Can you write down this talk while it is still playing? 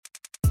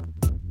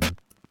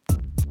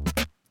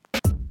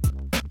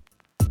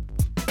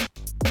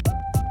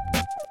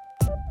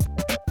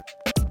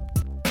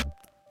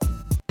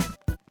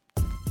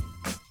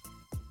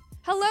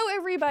Hello,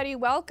 everybody.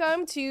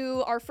 Welcome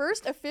to our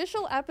first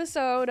official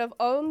episode of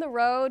Own the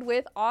Road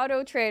with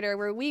Auto Trader,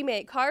 where we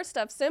make car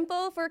stuff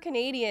simple for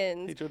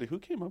Canadians. Hey, Jodi, who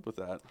came up with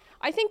that?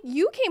 I think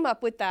you came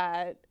up with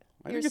that.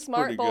 You're a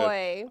smart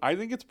boy. I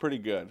think it's pretty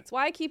good. That's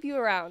why I keep you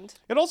around.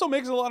 It also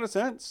makes a lot of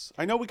sense.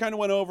 I know we kind of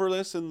went over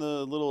this in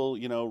the little,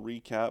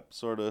 recap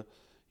sort of,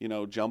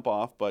 jump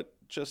off, but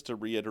just to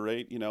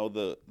reiterate,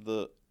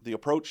 the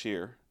approach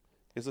here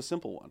is a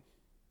simple one.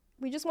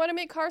 We just want to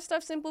make car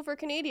stuff simple for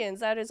Canadians.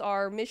 That is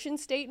our mission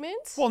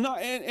statement. Well, no,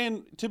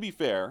 and to be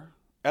fair,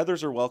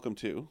 others are welcome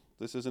too.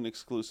 This isn't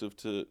exclusive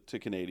to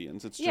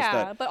Canadians. It's just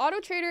that... but Auto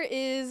Trader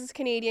is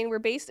Canadian. We're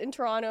based in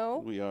Toronto.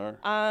 We are.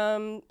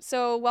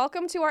 So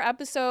welcome to our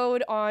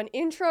episode on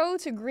Intro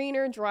to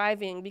Greener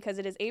Driving, because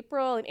it is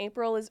April, and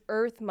April is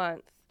Earth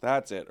Month.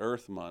 That's it,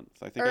 Earth Month.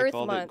 I think I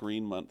called it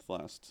Green Month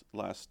last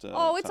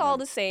Oh, it's time. all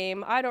the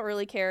same. I don't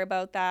really care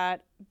about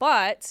that.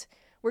 But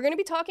we're going to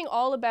be talking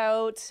all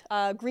about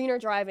greener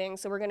driving.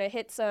 So we're going to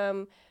hit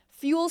some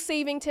fuel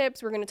saving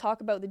tips. We're going to talk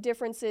about the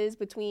differences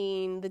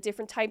between the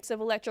different types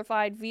of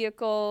electrified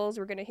vehicles.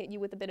 We're going to hit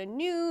you with a bit of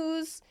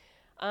news.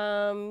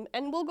 And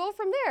we'll go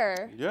from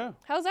there. Yeah.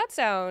 How's that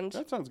sound?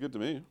 That sounds good to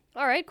me.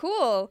 All right,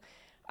 cool.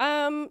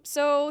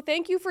 So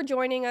thank you for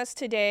joining us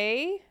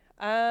today.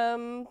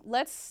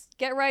 Let's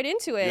get right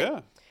into it. Yeah.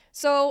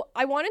 So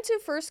I wanted to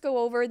first go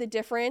over the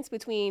difference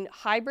between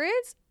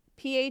hybrids,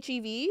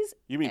 PHEVs.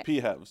 You mean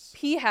PHEVs?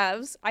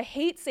 PHEVs. I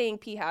hate saying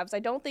PHEVs. I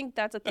don't think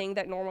that's a thing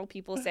that normal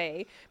people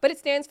say, but it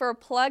stands for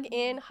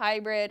plug-in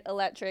hybrid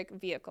electric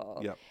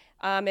vehicle. Yep.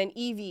 And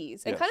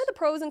EVs. And kind of the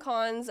pros and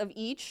cons of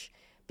each,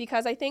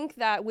 because I think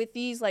that with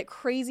these like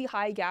crazy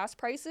high gas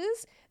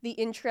prices, the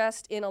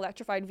interest in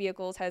electrified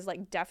vehicles has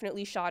like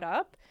definitely shot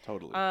up.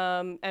 Totally.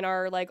 And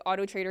our like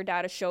Auto Trader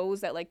data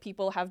shows that like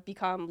people have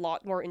become a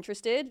lot more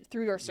interested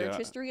through their search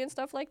history and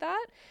stuff like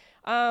that.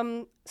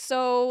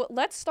 So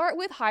let's start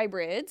with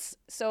hybrids.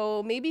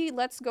 So maybe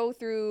let's go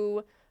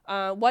through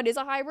what is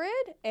a hybrid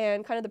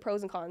and kind of the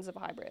pros and cons of a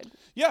hybrid.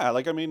 Yeah,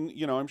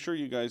 I'm sure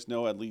you guys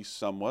know at least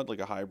somewhat,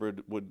 like a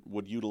hybrid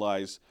would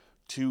utilize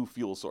two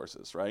fuel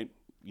sources, right?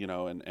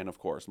 And of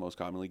course, most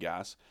commonly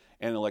gas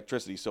and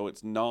electricity. So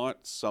it's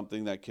not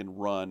something that can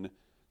run,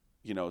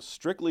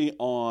 strictly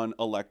on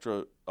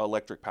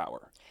electric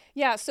power.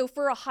 Yeah, so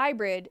for a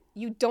hybrid,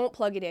 you don't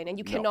plug it in, and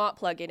you cannot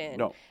plug it in.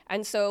 No.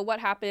 And so what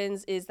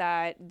happens is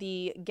that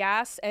the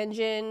gas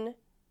engine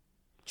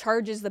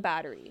charges the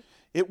battery.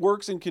 It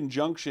works in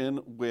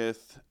conjunction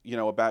with,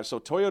 a battery. So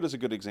Toyota's a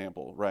good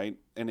example, right?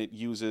 And it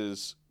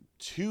uses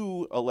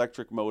two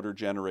electric motor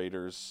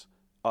generators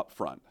up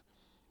front.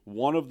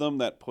 One of them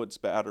that puts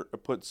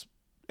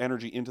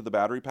energy into the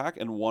battery pack,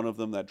 and one of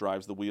them that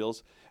drives the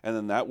wheels. And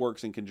then that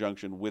works in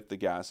conjunction with the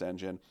gas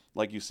engine.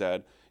 Like you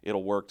said,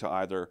 it'll work to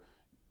either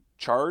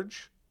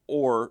charge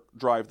or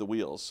drive the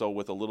wheels. So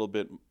with a little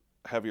bit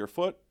heavier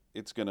foot,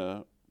 it's going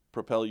to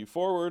propel you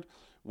forward.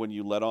 When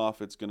you let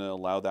off, it's going to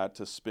allow that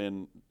to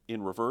spin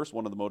in reverse,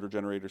 one of the motor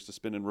generators to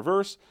spin in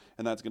reverse,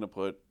 and that's going to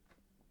put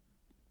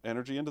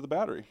energy into the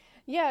battery.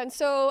 Yeah, and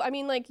so,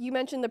 like you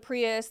mentioned the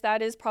Prius,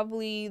 that is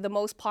probably the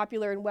most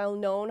popular and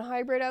well-known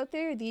hybrid out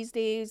there. These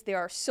days, there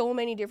are so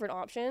many different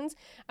options.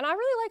 And I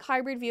really like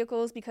hybrid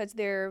vehicles because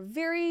they're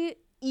very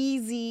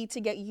easy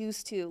to get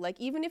used to. Like,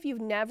 even if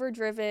you've never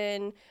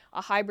driven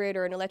a hybrid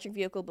or an electric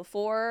vehicle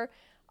before,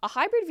 a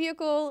hybrid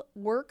vehicle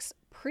works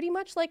pretty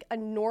much like a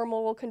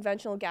normal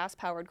conventional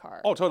gas-powered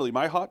car. Oh, totally.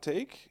 My hot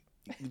take,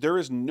 there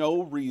is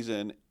no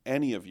reason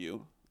any of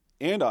you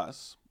and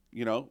us,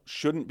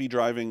 shouldn't be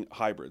driving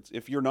hybrids.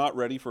 If you're not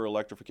ready for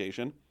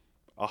electrification,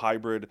 a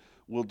hybrid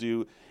will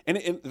do.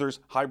 And there's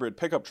hybrid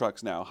pickup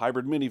trucks now,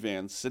 hybrid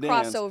minivans,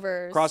 sedans,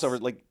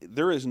 crossovers. Like,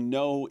 there is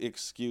no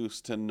excuse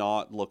to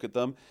not look at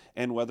them.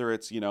 And whether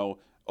it's,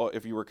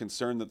 if you were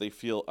concerned that they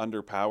feel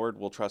underpowered,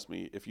 well, trust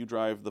me, if you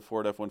drive the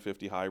Ford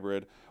F-150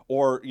 hybrid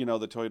or,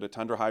 the Toyota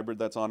Tundra hybrid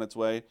that's on its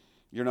way,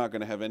 you're not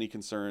going to have any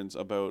concerns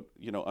about,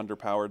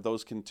 underpowered.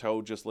 Those can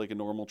tow just like a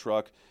normal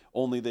truck,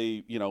 only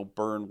they,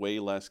 burn way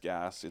less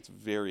gas. It's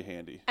very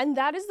handy. And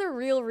that is the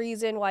real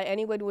reason why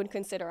anyone would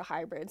consider a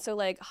hybrid. So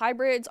like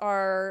hybrids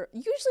are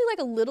usually like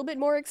a little bit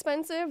more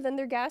expensive than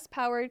their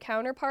gas-powered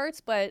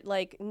counterparts, but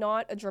like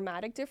not a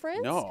dramatic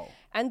difference. No.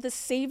 And the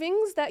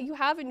savings that you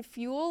have in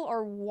fuel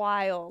are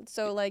wild.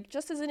 So like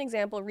just as an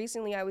example,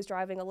 recently I was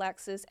driving a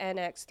Lexus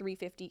NX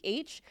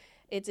 350h.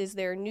 It is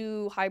their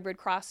new hybrid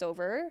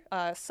crossover,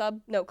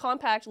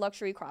 compact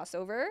luxury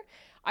crossover.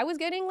 I was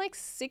getting like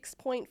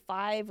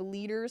 6.5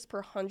 liters per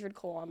 100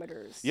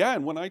 kilometers. Yeah,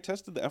 and when I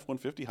tested the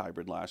F-150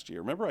 hybrid last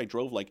year, remember I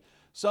drove like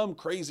some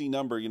crazy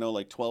number,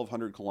 like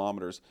 1,200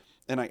 kilometers,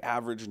 and I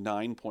averaged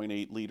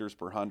 9.8 liters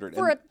per 100.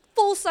 For a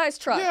full-size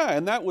truck. Yeah,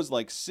 and that was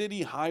like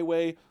city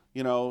highway,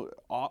 you know,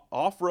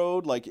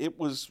 off-road, like it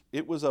was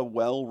a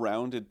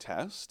well-rounded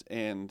test,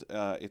 and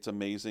it's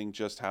amazing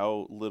just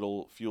how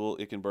little fuel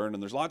it can burn,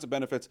 and there's lots of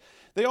benefits.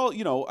 They all,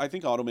 you know, I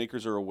think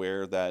automakers are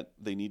aware that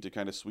they need to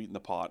kind of sweeten the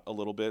pot a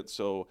little bit.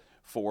 So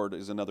Ford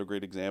is another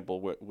great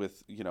example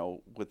with you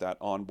know, with that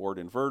onboard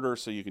inverter,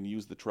 so you can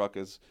use the truck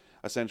as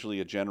essentially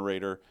a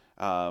generator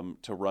to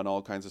run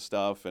all kinds of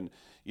stuff. And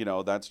you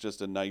know, that's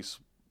just a nice,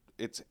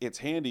 it's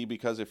handy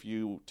because if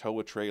you tow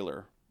a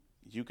trailer,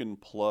 you can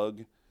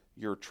plug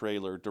your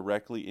trailer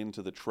directly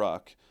into the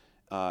truck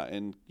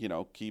and, you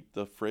know, keep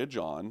the fridge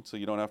on, so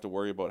you don't have to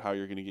worry about how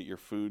you're going to get your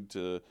food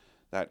to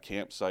that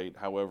campsite,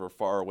 however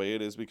far away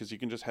it is, because you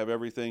can just have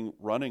everything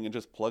running and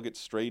just plug it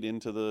straight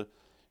into the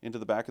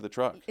back of the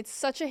truck. It's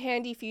such a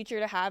handy feature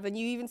to have, and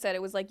you even said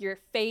it was like your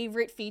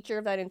favorite feature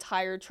of that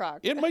entire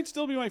truck. It might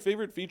still be my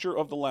favorite feature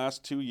of the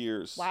last 2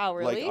 years. Wow,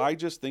 really? Like, I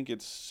just think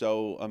it's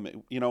so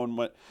amazing. You know,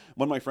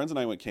 when my friends and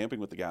I went camping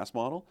with the gas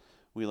model,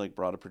 we like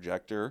brought a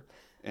projector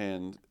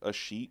and a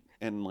sheet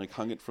and like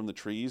hung it from the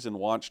trees and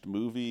watched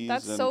movies.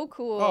 That's so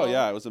cool. Oh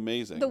yeah, it was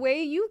amazing. The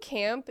way you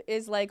camp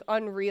is like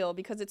unreal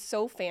because it's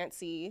so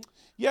fancy.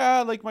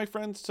 Yeah, like my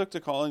friends took to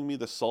calling me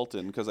the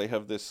Sultan because I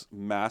have this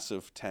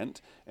massive tent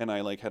and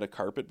I like had a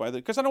carpet by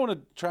because I don't want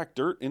to track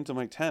dirt into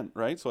my tent,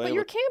 right? So but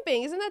you're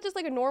camping, isn't that just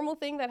like a normal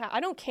thing that I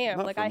don't camp?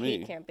 Not like for I me.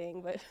 hate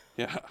camping, but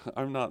yeah,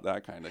 I'm not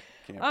that kind of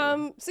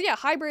camper. So yeah,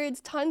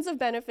 hybrids, tons of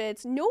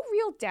benefits. No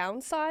real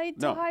downside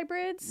to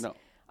hybrids. No.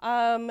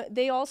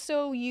 They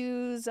also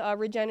use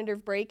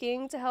regenerative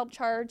braking to help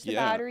charge the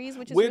batteries,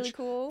 which is really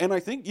cool. And I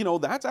think, you know,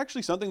 that's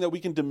actually something that we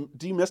can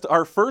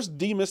our first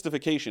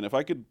demystification. If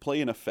I could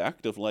play an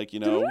effect of like, you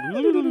know,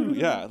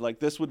 yeah, like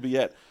this would be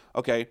it.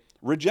 Okay,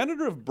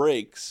 regenerative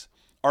brakes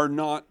are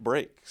not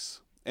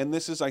brakes. And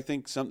this is, I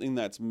think, something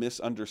that's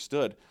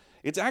misunderstood.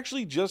 It's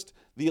actually just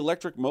the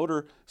electric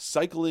motor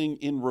cycling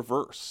in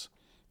reverse,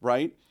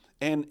 right?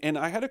 And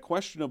I had a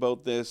question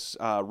about this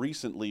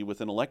recently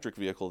with an electric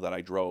vehicle that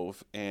I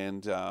drove,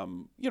 and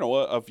you know,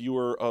 a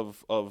viewer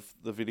of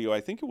the video,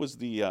 I think it was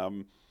the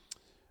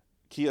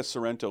Kia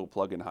Sorento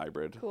plug-in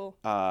hybrid. Cool.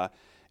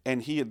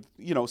 And he had,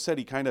 you know, said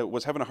he kind of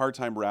was having a hard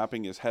time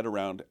wrapping his head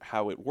around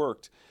how it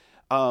worked.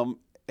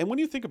 And when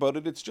you think about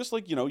it, it's just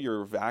like, you know,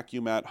 your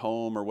vacuum at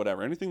home or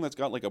whatever, anything that's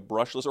got like a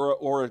brushless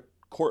or a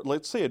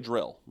let's say a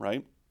drill,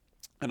 right?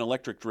 An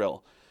electric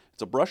drill.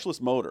 It's a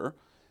brushless motor.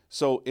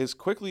 So as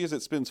quickly as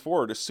it spins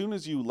forward, as soon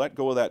as you let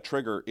go of that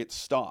trigger, it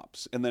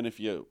stops. And then if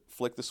you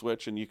flick the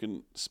switch and you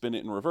can spin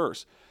it in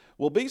reverse.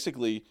 Well,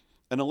 basically,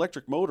 an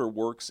electric motor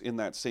works in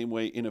that same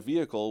way in a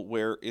vehicle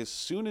where as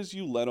soon as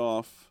you let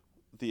off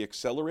the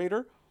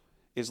accelerator,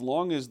 as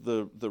long as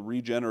the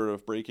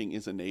regenerative braking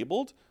is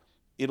enabled,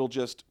 it'll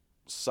just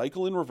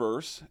cycle in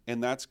reverse,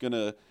 and that's going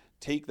to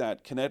take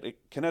that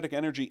kinetic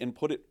energy and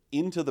put it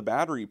into the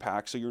battery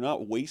pack, so you're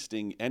not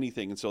wasting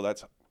anything. And so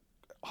that's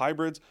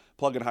hybrids,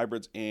 plug-in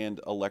hybrids, and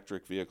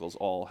electric vehicles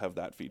all have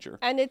that feature.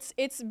 And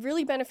it's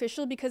really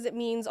beneficial because it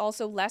means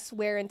also less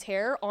wear and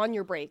tear on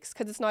your brakes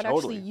because it's not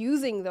actually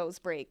using those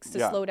brakes to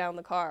slow down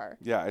the car.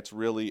 Yeah, it's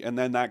really, and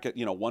then that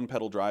you know, one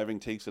pedal driving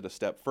takes it a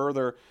step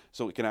further,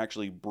 so it can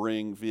actually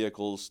bring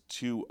vehicles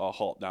to a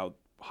halt. Now,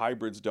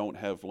 hybrids don't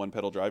have one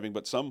pedal driving,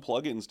 but some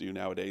plug-ins do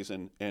nowadays,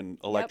 and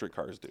electric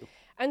cars do.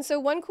 And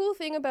so one cool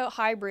thing about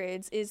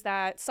hybrids is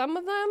that some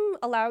of them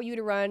allow you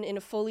to run in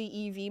a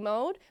fully EV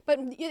mode, but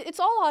it's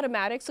all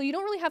automatic, so you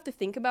don't really have to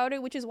think about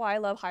it, which is why I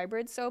love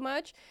hybrids so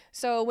much.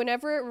 So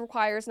whenever it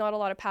requires not a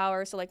lot of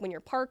power, so like when you're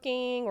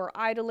parking or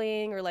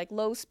idling or like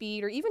low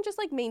speed or even just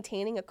like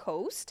maintaining a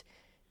coast,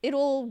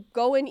 it'll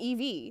go in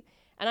EV.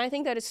 And I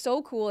think that is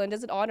so cool and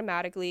does it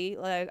automatically.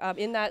 Like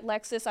in that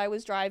Lexus I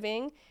was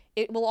driving,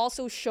 it will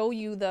also show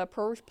you the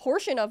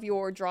portion of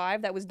your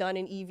drive that was done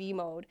in EV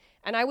mode.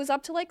 And I was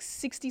up to like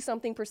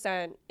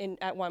 60-something%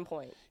 at one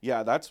point.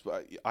 Yeah,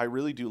 I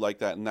really do like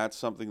that. And that's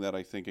something that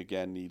I think,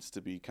 again, needs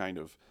to be kind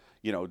of,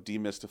 you know,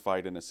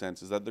 demystified in a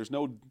sense, is that there's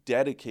no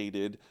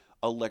dedicated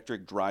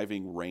electric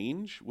driving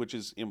range, which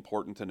is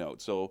important to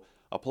note. So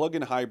a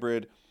plug-in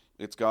hybrid,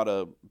 it's got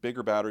a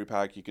bigger battery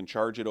pack. You can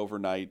charge it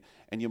overnight,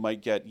 and you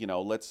might get, you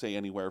know, let's say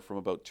anywhere from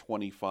about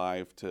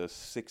 25 to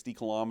 60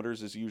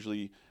 kilometers is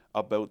usually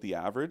about the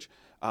average.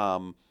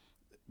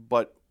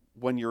 But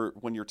when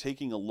you're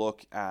taking a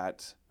look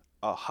at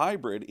a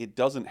hybrid, it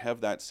doesn't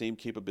have that same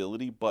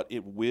capability, but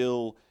it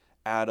will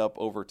add up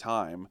over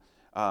time.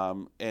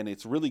 And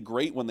it's really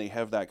great when they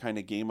have that kind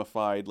of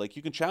gamified, like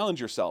you can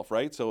challenge yourself,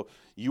 right? So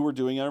you were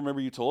doing, I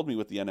remember you told me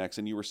with the NX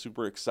and you were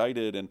super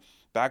excited. And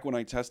back when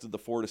I tested the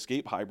Ford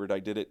Escape hybrid, I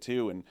did it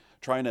too. And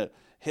trying to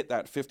hit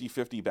that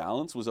 50-50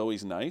 balance was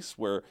always nice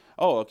where,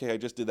 oh, okay, I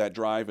just did that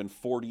drive and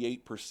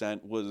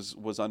 48%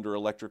 was under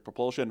electric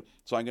propulsion.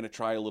 So I'm going to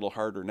try a little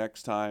harder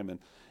next time. And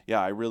yeah,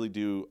 I really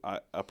do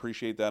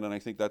appreciate that. And I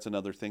think that's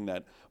another thing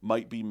that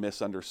might be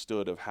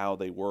misunderstood of how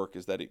they work,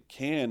 is that it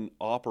can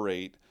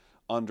operate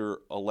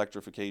under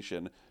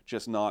electrification,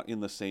 just not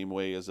in the same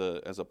way as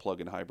a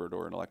plug-in hybrid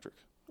or an electric.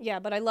 Yeah,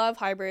 but I love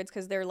hybrids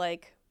because they're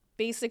like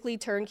basically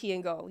turnkey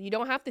and go. You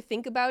don't have to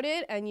think about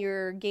it, and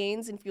your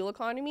gains in fuel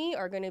economy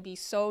are going to be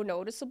so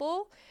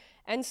noticeable.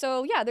 And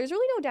so, yeah, there's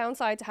really no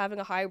downside to having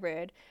a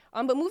hybrid.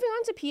 But moving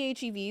on to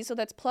PHEV, so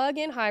that's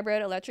plug-in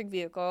hybrid electric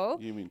vehicle.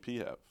 You mean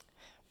PHEV?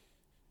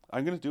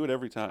 I'm going to do it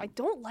every time. I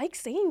don't like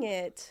saying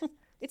it.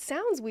 It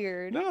sounds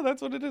weird. No,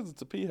 that's what it is.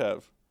 It's a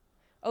PHEV.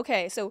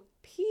 Okay, so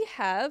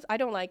PHEV, I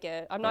don't like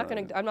it. I'm not All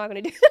right.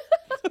 gonna do.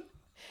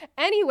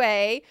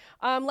 Anyway,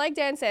 like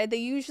Dan said, they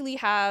usually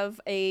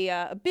have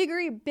a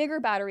bigger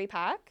battery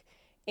pack,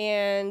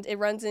 and it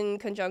runs in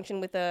conjunction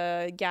with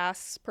a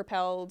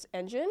gas-propelled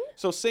engine.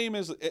 So same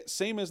as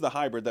the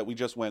hybrid that we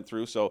just went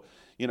through. So,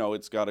 you know,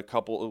 it's got a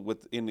couple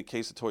in the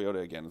case of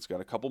Toyota again, it's got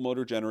a couple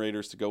motor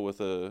generators to go with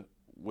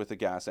a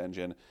gas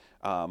engine,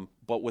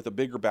 but with a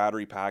bigger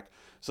battery pack.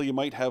 So you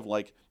might have,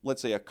 like,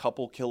 let's say a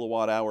couple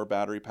kilowatt hour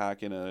battery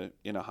pack in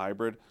a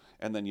hybrid,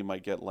 and then you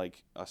might get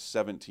like a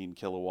 17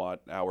 kilowatt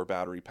hour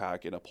battery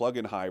pack in a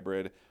plug-in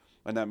hybrid.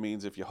 And that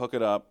means if you hook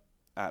it up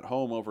at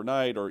home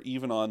overnight, or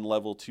even on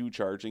level 2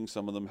 charging,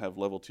 some of them have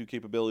level 2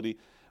 capability,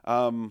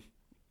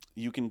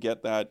 you can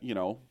get that, you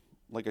know,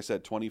 like I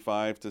said,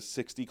 25 to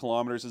 60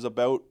 kilometers is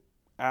about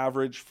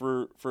average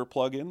for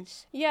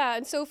plug-ins. Yeah,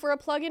 and so for a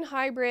plug-in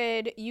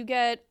hybrid, you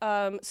get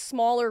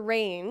smaller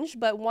range,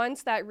 but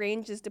once that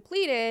range is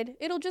depleted,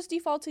 it'll just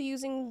default to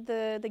using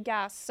the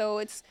gas. So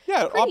it's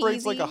it operates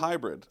easy. like a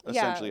hybrid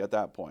essentially at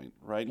that point,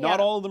 right? Yeah.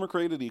 Not all of them are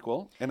created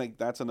equal, and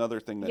that's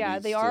another thing that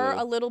needs they are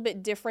a little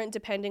bit different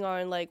depending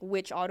on like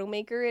which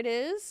automaker it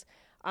is.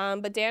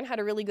 But Dan had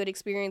a really good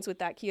experience with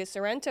that Kia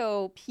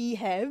Sorento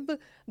PHEV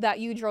that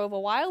you drove a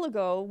while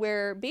ago,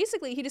 where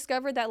basically he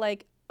discovered that,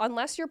 like,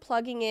 unless you're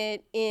plugging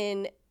it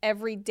in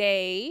every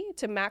day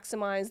to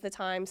maximize the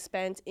time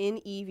spent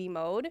in EV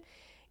mode,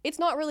 it's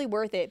not really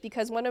worth it,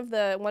 because one of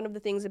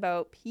the things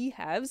about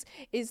PHEVs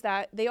is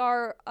that they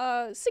are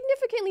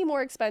significantly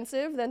more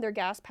expensive than their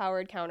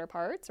gas-powered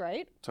counterparts,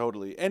 right?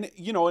 Totally. And,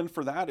 you know, and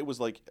for that, it was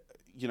like,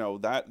 you know,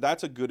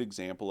 that's a good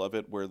example of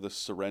it, where the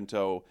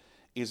Sorento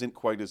isn't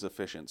quite as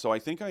efficient. So I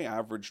think I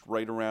averaged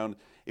right around,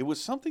 it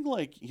was something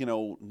like, you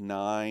know,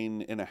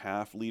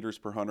 9.5 liters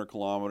per 100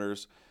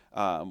 kilometers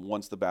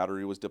once the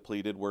battery was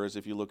depleted. Whereas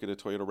if you look at a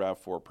Toyota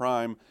RAV4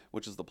 Prime,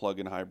 which is the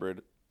plug-in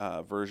hybrid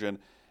version,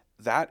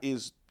 that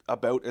is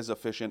about as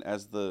efficient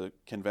as the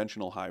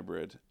conventional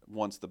hybrid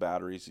once the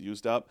battery's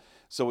used up.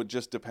 So it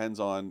just depends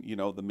on, you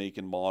know, the make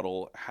and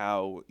model,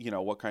 how, you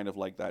know, what kind of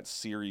like that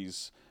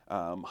series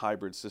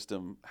hybrid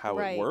system, how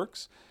it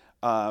works.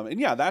 And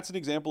yeah, that's an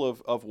example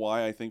of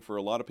why I think for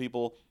a lot of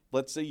people,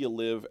 let's say you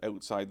live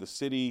outside the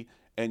city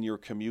and your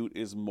commute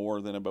is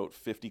more than about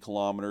 50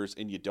 kilometers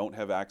and you don't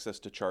have access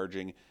to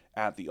charging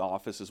at the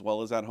office as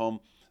well as at home,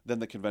 then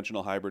the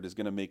conventional hybrid is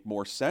going to make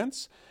more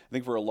sense. I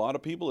think for a lot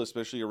of people,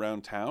 especially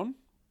around town,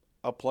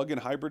 a plug-in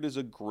hybrid is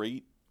a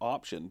great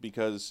option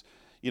because,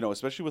 you know,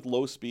 especially with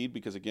low speed,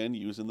 because again,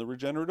 using the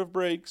regenerative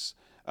brakes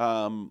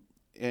and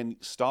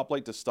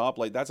stoplight to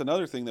stoplight, that's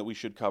another thing that we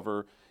should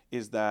cover,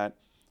 is that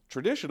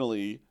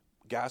traditionally,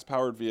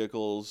 gas-powered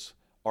vehicles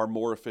are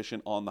more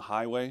efficient on the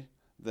highway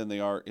than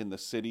they are in the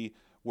city,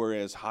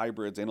 whereas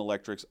hybrids and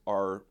electrics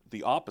are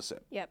the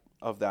opposite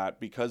of that,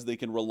 because they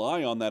can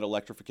rely on that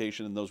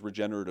electrification and those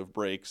regenerative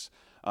brakes.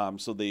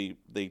 So they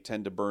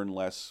tend to burn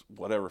less,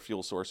 whatever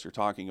fuel source you're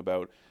talking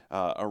about,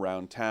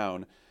 around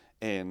town.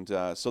 And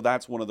so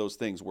that's one of those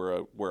things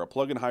where a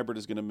plug-in hybrid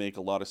is going to make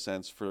a lot of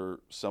sense for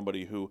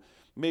somebody who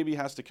maybe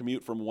has to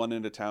commute from one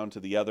end of town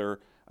to the other,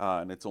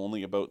 and it's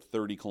only about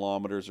 30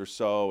 kilometers or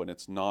so, and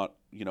it's not,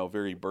 you know,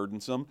 very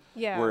burdensome.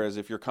 Yeah. Whereas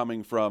if you're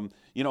coming from,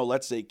 you know,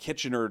 let's say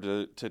Kitchener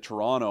to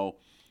Toronto,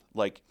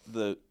 like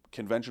the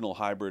conventional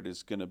hybrid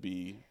is going to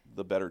be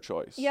the better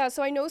choice. Yeah,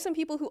 so I know some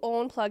people who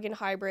own plug-in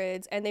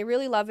hybrids, and they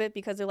really love it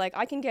because they're like,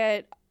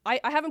 I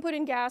haven't put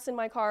in gas in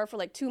my car for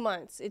like 2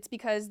 months. It's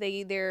because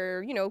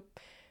they're, you know,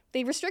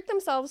 they restrict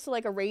themselves to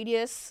like a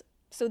radius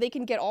so they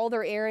can get all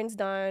their errands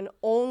done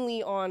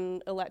only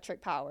on electric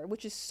power,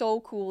 which is so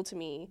cool to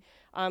me.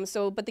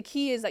 But the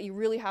key is that you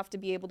really have to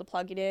be able to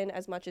plug it in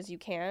as much as you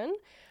can.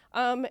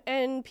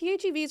 And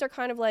PHEVs are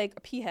kind of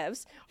like,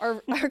 PHEVs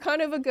are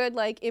kind of a good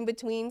like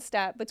in-between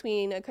step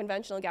between a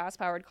conventional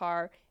gas-powered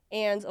car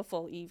and a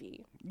full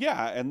EV.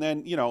 Yeah, and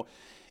then, you know,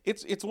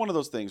 it's one of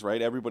those things,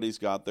 right? Everybody's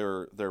got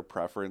their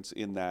preference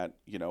in that,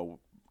 you know,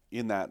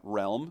 in that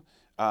realm.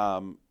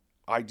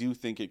 I do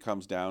think it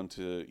comes down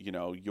to, you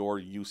know, your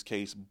use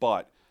case,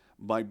 but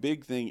my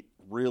big thing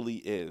really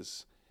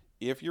is,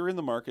 if you're in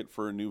the market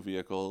for a new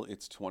vehicle,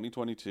 it's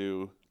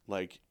 2022,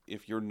 like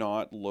if you're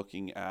not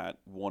looking at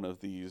one of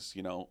these,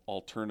 you know,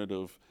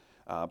 alternative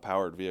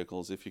powered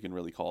vehicles, if you can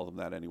really call them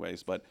that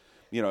anyways, but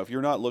you know, if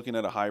you're not looking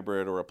at a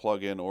hybrid or a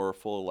plug-in or a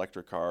full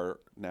electric car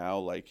now,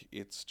 like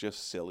it's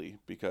just silly,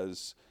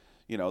 because,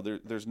 you know,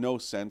 there's no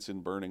sense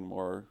in burning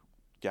more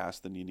gas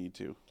than you need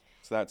to.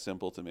 It's that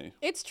simple to me.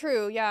 It's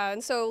true, yeah.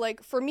 And so,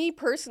 like, for me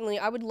personally,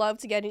 I would love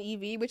to get an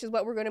EV, which is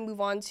what we're going to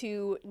move on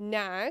to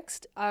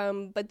next.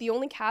 But the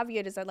only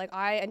caveat is that, like,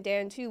 I and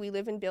Dan, too, we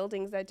live in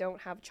buildings that don't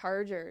have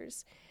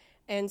chargers.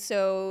 And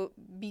so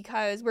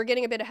because we're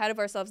getting a bit ahead of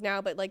ourselves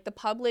now, but like the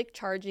public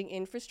charging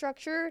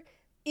infrastructure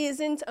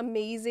isn't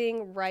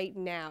amazing right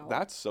now.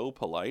 That's so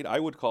polite. I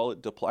would call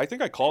it I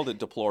think I called it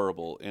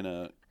deplorable in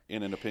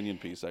an opinion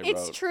piece I wrote.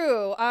 It's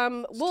true.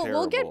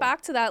 We'll get terrible.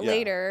 back to that Yeah.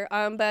 later.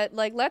 But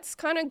like let's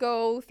kind of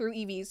go through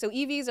EVs. So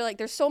EVs are like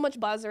there's so much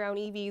buzz around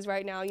EVs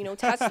right now. You know,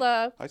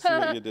 Tesla. I see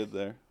what you did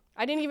there.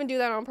 I didn't even do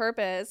that on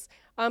purpose.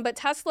 But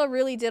Tesla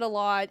really did a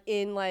lot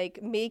in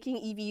like making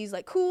EVs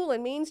like cool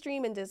and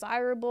mainstream and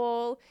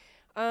desirable.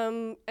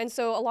 And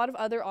so a lot of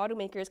other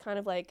automakers kind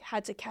of like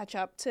had to catch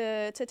up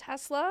to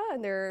Tesla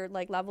and their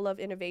like level of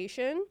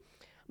innovation.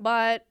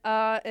 But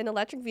an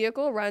electric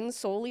vehicle runs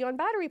solely on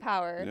battery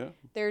power. Yeah.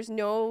 There's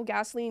no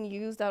gasoline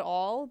used at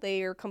all.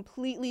 They are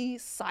completely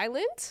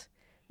silent,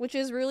 which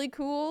is really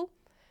cool.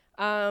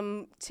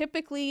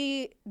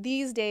 Typically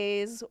these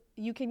days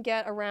you can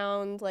get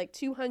around like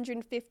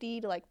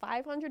 250 to like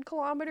 500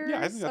 kilometers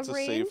Yeah, I think that's of a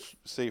range.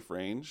 safe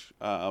range.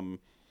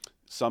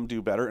 Some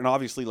do better, and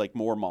obviously like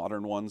more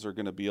modern ones are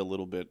going to be a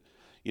little bit,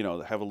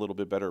 have a little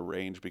bit better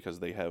range because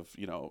they have,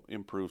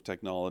 improved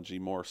technology,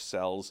 more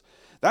cells.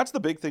 That's the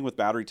big thing with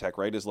battery tech,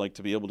 right? Is like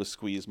to be able to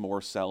squeeze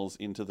more cells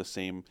into the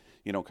same,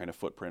 kind of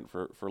footprint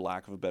for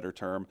lack of a better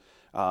term.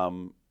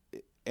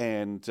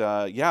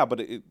 Yeah,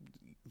 but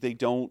they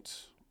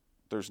don't.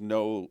 There's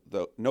no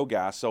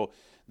gas, so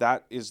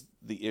that is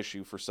the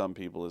issue for some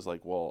people. Is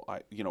like, well,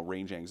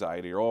 range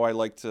anxiety, or I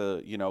like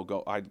to,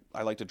 go.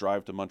 I like to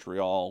drive to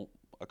Montreal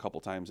a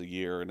couple times a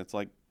year, and it's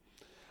like,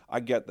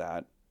 I get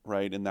that,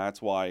 right? And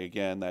that's why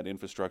again that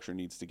infrastructure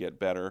needs to get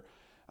better.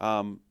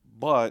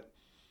 But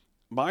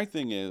my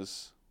thing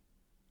is,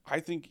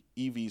 I think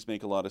EVs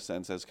make a lot of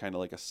sense as kind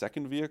of like a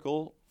second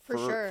vehicle For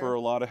sure. for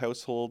a lot of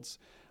households.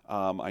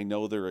 I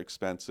know they're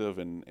expensive,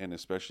 and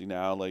especially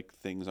now, like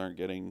things aren't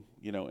getting,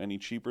 any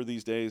cheaper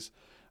these days.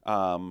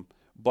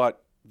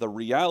 But the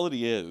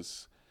reality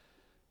is,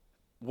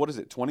 what is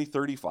it,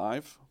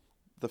 2035?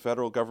 The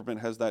federal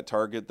government has that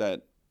target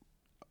that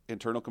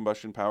internal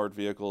combustion powered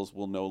vehicles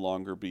will no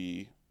longer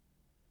be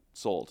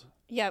sold.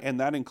 Yeah. And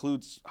that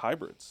includes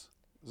hybrids.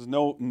 There's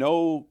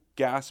no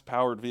gas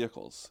powered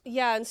vehicles.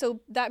 Yeah, and so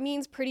that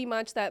means pretty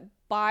much that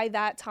by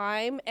that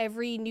time,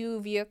 every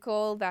new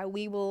vehicle that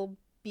we will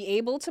be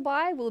able to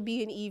buy will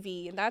be an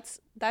EV, and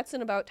that's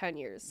in about 10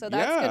 years. So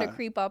that's going to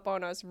creep up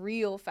on us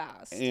real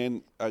fast.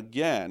 And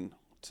again,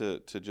 to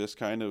just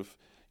kind of,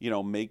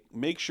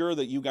 make sure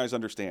that you guys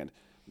understand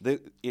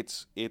that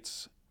it's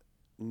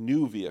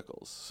new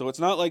vehicles. So it's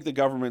not like the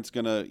government's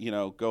going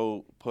to,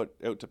 go put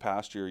out to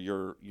pasture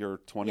your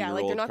 20-year-old car. Yeah,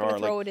 like they're not going to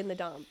throw it in the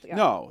dump. Yeah.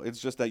 No, it's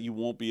just that you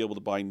won't be able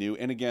to buy new.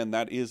 And again,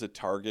 that is a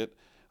target.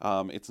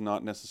 It's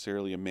not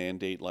necessarily a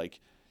mandate like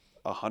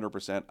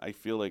 100%. I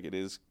feel like it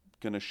is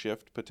going to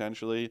shift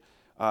potentially.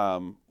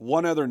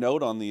 One other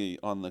note on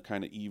the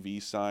kind of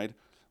EV side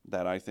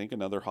that I think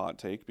another hot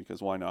take,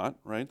 because why not,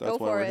 right? That's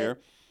why we're here.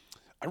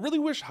 I really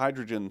wish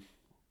hydrogen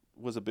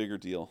was a bigger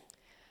deal.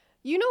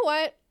 You know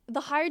what?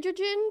 The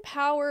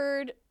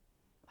hydrogen-powered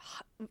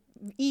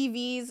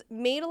EVs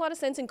made a lot of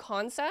sense in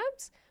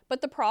concept,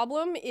 but the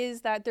problem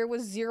is that there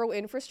was zero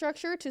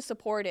infrastructure to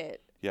support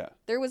it. Yeah.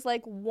 There was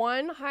like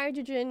one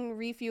hydrogen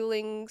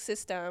refueling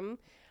system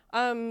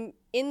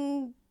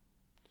in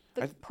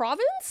the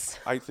province?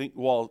 I think,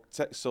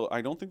 so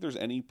I don't think there's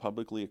any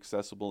publicly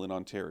accessible in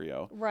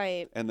Ontario.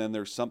 Right. And then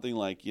there's something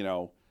like,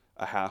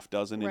 a half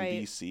dozen in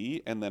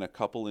BC, and then a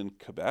couple in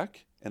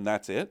Quebec, and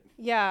that's it.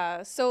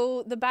 Yeah.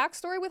 So the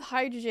backstory with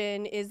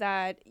hydrogen is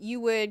that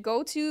you would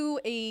go to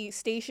a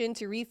station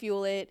to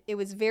refuel it. It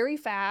was very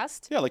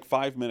fast. Yeah, like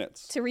 5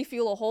 minutes. To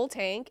refuel a whole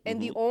tank,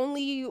 and the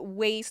only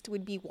waste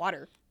would be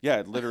water.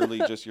 Yeah, literally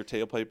just your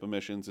tailpipe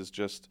emissions is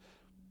just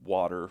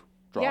water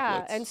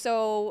droplets. Yeah, and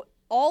so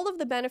all of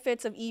the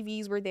benefits of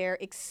EVs were there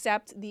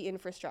except the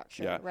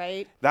infrastructure,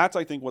 right? That's,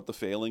 I think, what the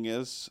failing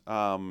is.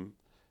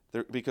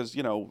 Because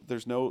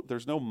there's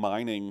no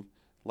mining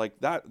like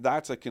that.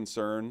 That's a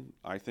concern,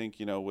 I think,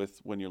 with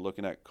when you're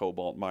looking at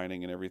cobalt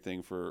mining and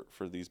everything for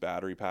these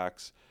battery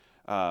packs.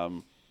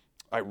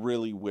 I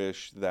really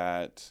wish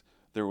that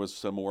there was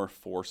some more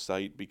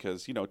foresight,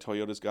 because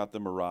Toyota's got the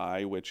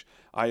Mirai, which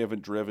I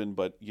haven't driven,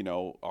 but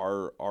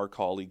our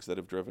colleagues that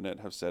have driven it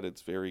have said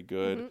it's very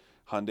good.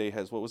 Hyundai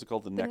has, what was it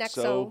called, the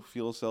Nexo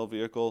fuel cell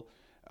vehicle.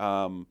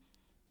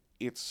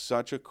 It's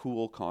such a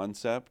cool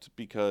concept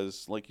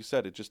because, like you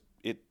said,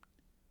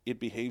 it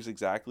behaves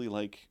exactly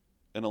like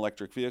an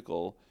electric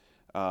vehicle,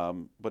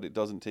 but it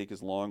doesn't take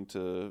as long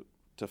to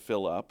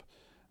fill up.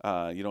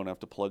 You don't have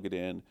to plug it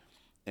in,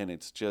 and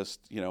it's just,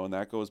 and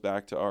that goes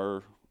back to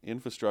our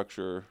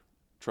infrastructure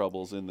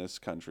troubles in this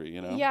country,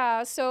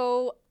 Yeah,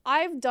 so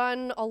I've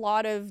done a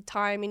lot of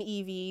time in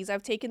EVs.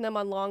 I've taken them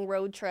on long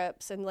road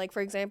trips, and like,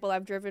 for example,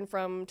 I've driven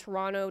from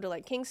Toronto to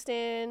like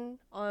Kingston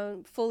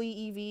on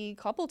fully EV a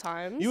couple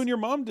times. You and your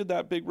mom did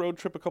that big road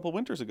trip a couple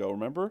winters ago,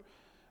 remember?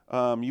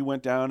 You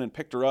went down and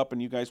picked her up,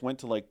 and you guys went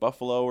to like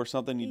Buffalo or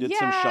something. You did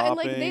some shopping. Yeah, and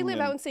like they live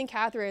out in St.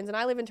 Catharines, and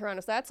I live in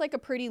Toronto, so that's like a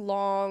pretty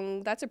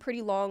long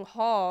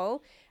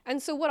haul.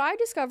 And so what I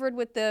discovered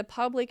with the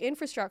public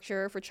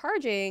infrastructure for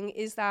charging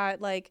is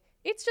that like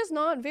it's just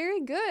not very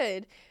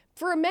good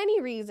for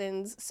many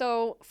reasons.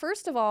 So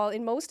first of all,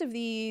 in most of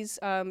these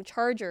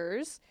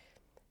chargers,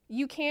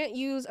 you can't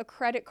use a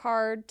credit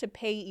card to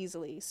pay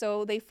easily.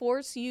 So they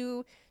force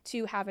you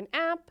to have an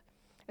app,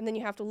 and then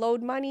you have to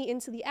load money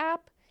into the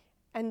app,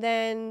 and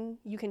then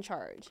you can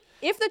charge.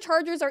 If the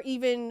chargers are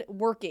even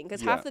working,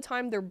 because half the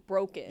time they're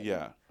broken.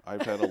 Yeah,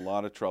 I've had a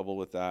lot of trouble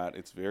with that.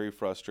 It's very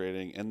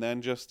frustrating. And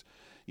then just,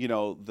 you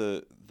know,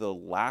 the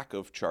lack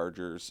of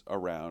chargers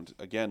around.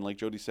 Again, like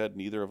Jodi said,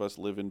 neither of us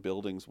live in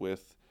buildings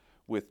with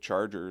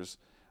chargers.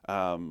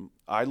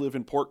 I live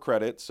in Port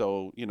Credit,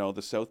 so, you know,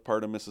 the south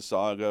part of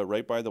Mississauga,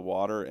 right by the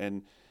water,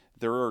 and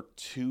there are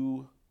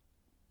 2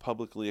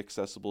 publicly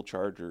accessible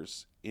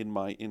chargers in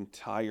my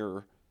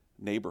entire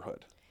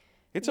neighborhood.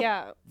 It's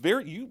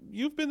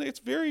it's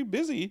very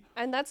busy.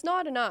 And that's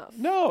not enough.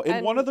 No,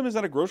 and one of them is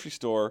at a grocery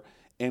store,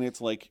 and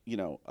it's like, you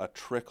know, a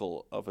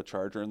trickle of a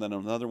charger, and then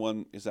another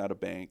one is at a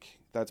bank.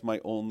 Those are my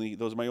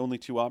only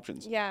 2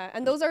 options. Yeah,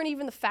 and those aren't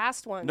even the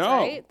fast ones, No.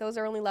 right? Those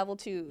are only level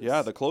 2s.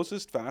 Yeah, the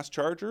closest fast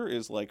charger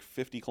is like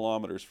 50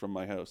 kilometers from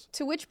my house.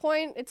 To which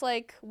point it's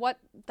like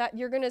that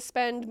you're going to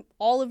spend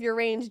all of your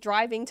range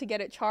driving to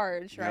get it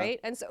charged, right?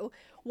 And so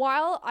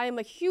while I'm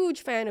a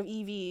huge fan of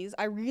EVs,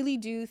 I really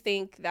do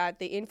think that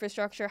the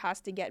infrastructure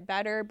has to get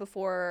better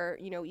before,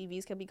 you know,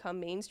 EVs can become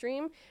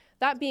mainstream.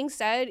 That being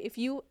said, if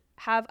you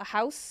have a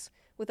house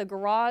with a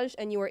garage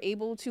and you are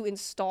able to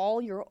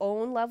install your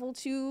own level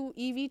 2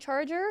 EV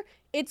charger,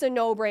 it's a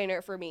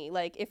no-brainer for me.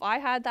 Like if I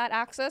had that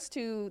access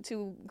to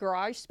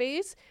garage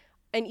space,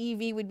 an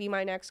EV would be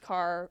my next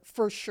car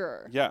for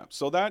sure. Yeah,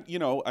 so that, you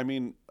know, I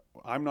mean,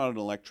 I'm not an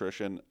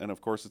electrician, and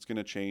of course it's going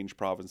to change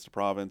province to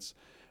province,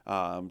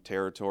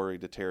 territory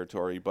to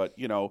territory, but,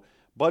 you know,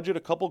 budget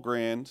a couple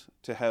grand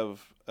to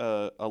have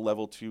a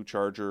level 2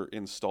 charger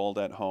installed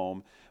at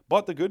home.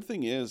 But the good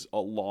thing is a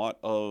lot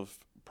of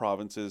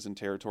provinces and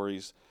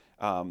territories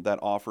that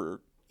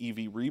offer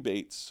EV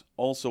rebates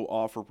also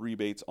offer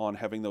rebates on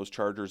having those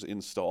chargers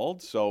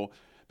installed. So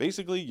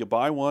basically you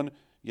buy one,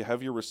 you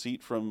have your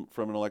receipt from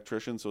an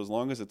electrician. So as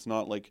long as it's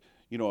not like,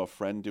 you know, a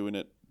friend doing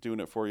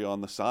it for you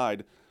on the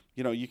side,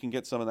 you know, you can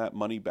get some of that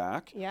money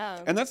back. Yeah.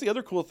 And that's the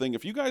other cool thing.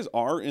 If you guys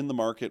are in the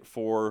market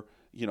for,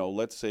 you know,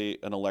 let's say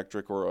an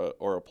electric or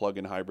a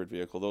plug-in hybrid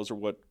vehicle, those are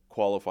what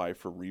qualify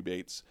for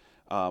rebates.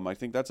 I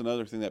think that's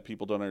another thing that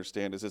people don't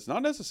understand is it's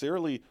not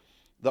necessarily,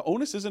 the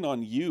onus isn't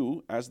on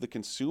you as the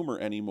consumer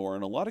anymore.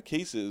 In a lot of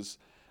cases,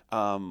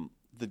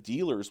 the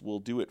dealers will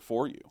do it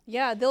for you.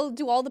 Yeah, they'll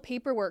do all the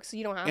paperwork so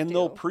you don't have to. And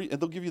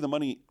they'll give you the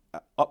money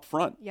up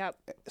front. Yep.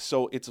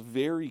 So it's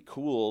very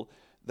cool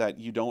that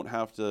you don't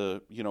have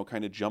to, you know,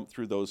 kind of jump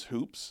through those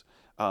hoops.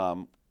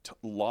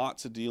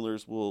 Lots of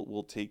dealers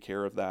will take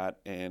care of that,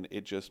 and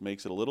it just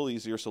makes it a little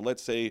easier. So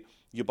let's say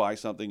you buy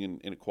something and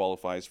it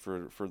qualifies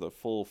for the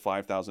full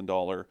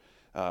 $5,000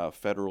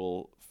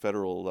 federal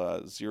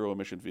zero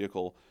emission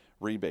vehicle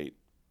rebate,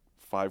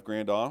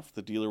 $5,000 off.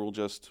 The dealer will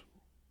just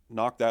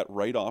knock that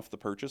right off the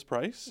purchase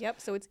price. Yep,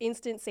 so it's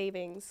instant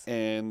savings.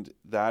 And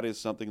that is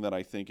something that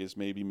I think is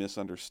maybe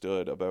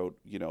misunderstood about,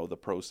 you know, the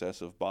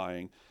process of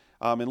buying.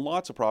 In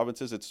lots of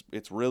provinces,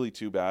 it's really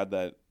too bad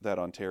that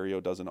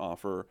Ontario doesn't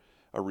offer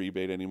a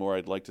rebate anymore.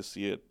 I'd like to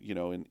see it, you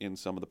know, in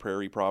some of the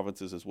prairie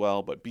provinces as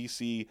well. But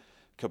BC,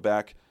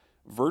 Quebec,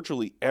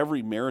 virtually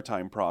every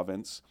maritime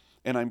province,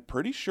 and I'm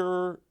pretty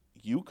sure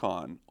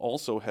Yukon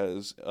also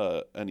has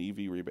an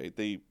EV rebate.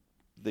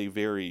 They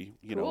vary,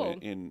 you know,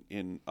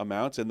 in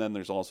amounts, and then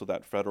there's also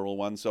that federal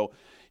one. So,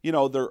 you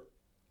know,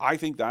 I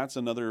think that's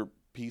another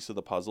piece of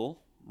the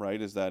puzzle,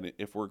 right? Is that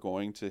if we're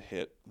going to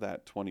hit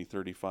that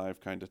 2035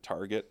 kind of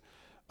target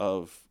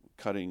of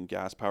cutting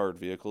gas-powered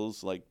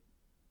vehicles, like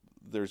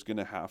there's going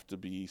to have to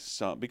be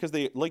some, because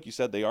they, like you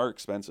said, they are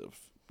expensive,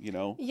 you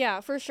know? Yeah,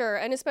 for sure.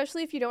 And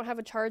especially if you don't have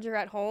a charger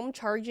at home,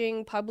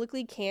 charging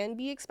publicly can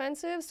be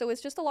expensive. So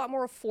it's just a lot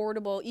more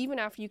affordable, even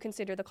after you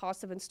consider the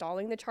cost of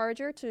installing the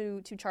charger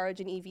to charge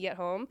an EV at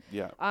home.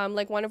 Yeah.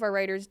 Like one of our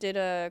writers did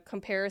a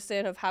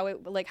comparison of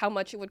how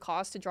much it would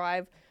cost to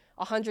drive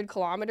 100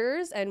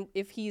 kilometers. And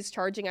if he's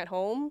charging at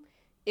home,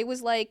 it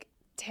was like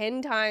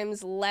 10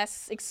 times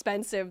less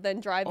expensive than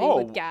driving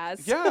with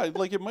gas. Yeah,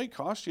 like it might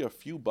cost you a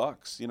few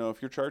bucks. You know,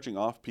 if you're charging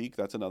off peak,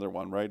 that's another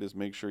one, right? Is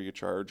make sure you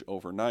charge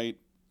overnight,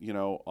 you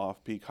know,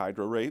 off peak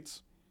hydro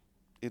rates.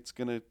 It's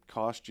going to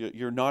cost you,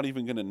 you're not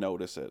even going to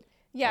notice it.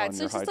 Yeah, it's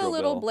just a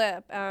little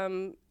blip.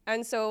 And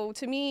so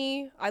to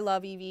me, I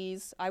love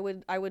EVs. I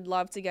would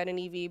love to get an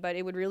EV, but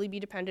it would really be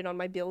dependent on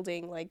my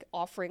building, like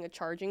offering a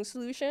charging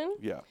solution.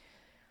 Yeah.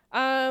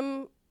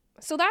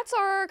 So that's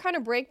our kind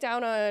of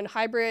breakdown on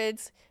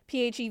hybrids,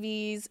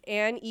 PHEVs,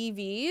 and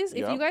EVs.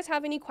 If you guys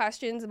have any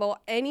questions about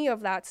any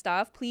of that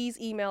stuff, please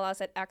email us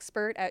at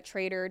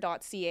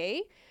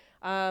expert@trader.ca.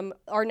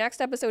 Our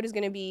next episode is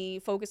going to be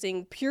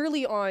focusing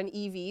purely on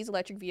EVs,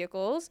 electric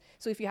vehicles.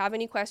 So if you have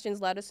any questions,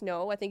 let us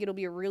know. I think it'll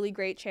be a really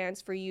great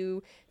chance for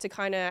you to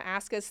kind of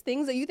ask us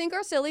things that you think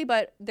are silly,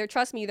 but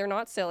trust me, they're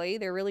not silly.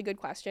 They're really good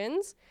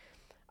questions.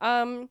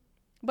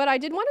 But I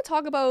did want to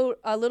talk about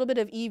a little bit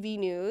of EV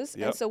news.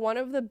 Yep. And so one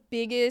of the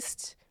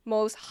biggest,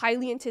 most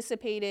highly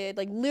anticipated,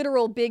 like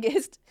literal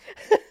biggest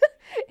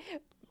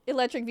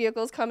electric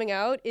vehicles coming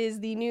out is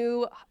the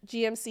new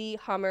GMC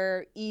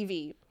Hummer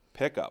EV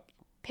pickup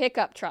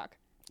truck.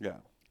 Yeah.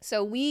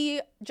 So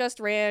we just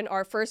ran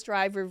our first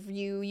drive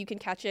review. You can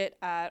catch it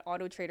at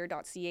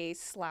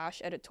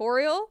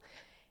autotrader.ca/editorial.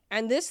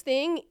 And this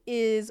thing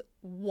is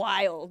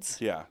wild.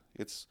 Yeah.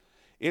 It's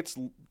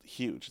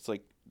huge. It's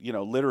like,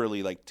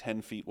 literally like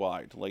 10 feet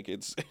wide. Like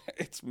it's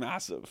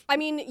massive. I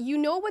mean, you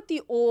know what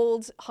the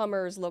old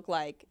Hummers look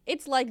like.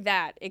 It's like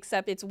that,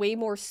 except it's way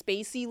more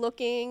spacey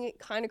looking,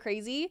 kind of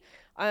crazy.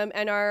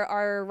 And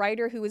our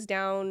writer who was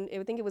down,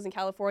 I think it was in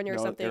California or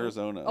something.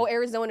 Arizona. Oh,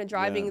 Arizona,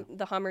 driving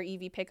the Hummer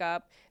EV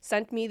pickup,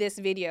 sent me this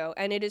video.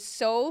 And it is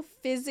so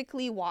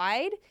physically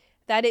wide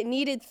that it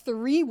needed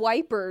 3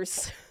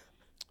 wipers.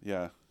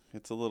 Yeah.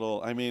 It's a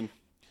little, I mean,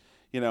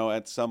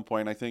 at some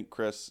point, I think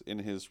Chris, in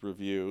his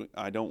review,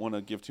 I don't want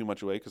to give too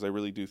much away because I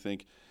really do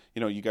think,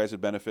 you guys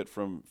would benefit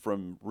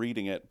from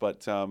reading it.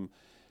 But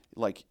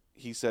like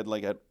he said,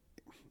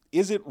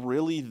 is it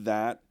really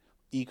that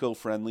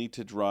eco-friendly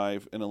to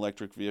drive an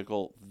electric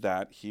vehicle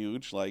that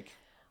huge? And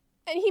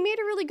he made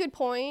a really good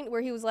point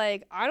where he was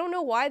like, I don't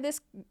know why this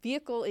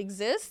vehicle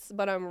exists,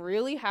 but I'm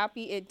really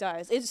happy it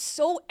does. It's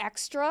so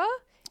extra,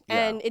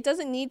 and it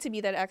doesn't need to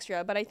be that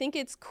extra, but I think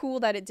it's cool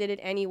that it did it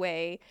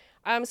anyway.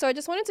 So I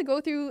just wanted to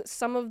go through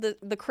some of the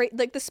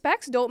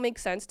specs don't make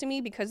sense to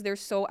me because they're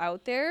so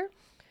out there.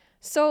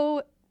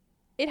 So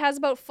it has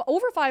about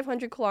over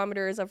 500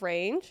 kilometers of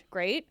range.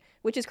 Great.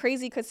 Which is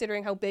crazy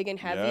considering how big and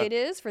heavy it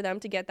is for them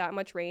to get that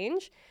much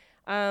range.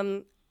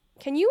 Can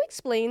you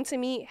explain to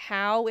me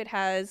how it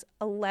has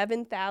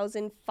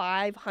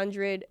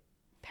 11,500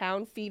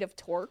 pound-feet of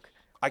torque?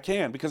 I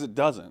can, because it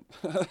doesn't.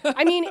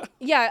 I mean,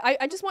 yeah,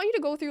 I just want you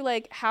to go through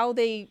how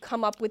they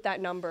come up with that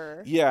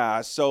number.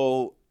 Yeah,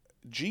 so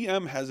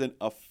GM hasn't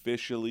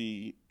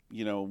officially,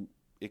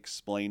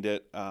 explained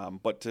it,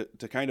 but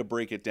to kind of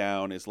break it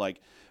down is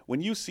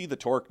when you see the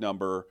torque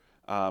number,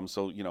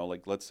 so,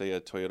 let's say a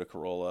Toyota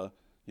Corolla,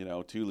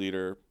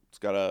 2-liter, it's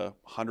got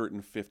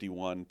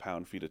 151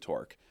 pound-feet of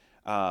torque.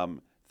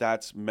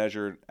 That's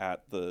measured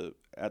at the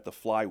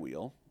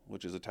flywheel,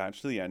 which is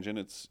attached to the engine.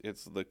 It's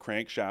the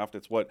crankshaft.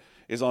 It's what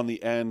is on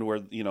the end where,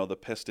 the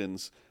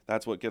pistons,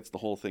 that's what gets the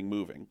whole thing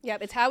moving.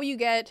 Yep, it's how you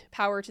get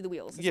power to the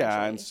wheels, essentially.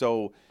 Yeah, and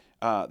so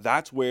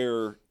that's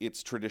where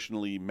it's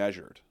traditionally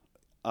measured.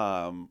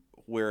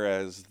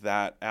 Whereas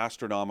that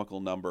astronomical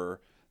number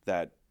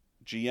that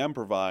GM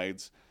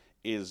provides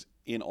is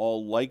in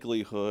all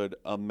likelihood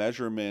a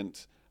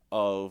measurement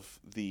of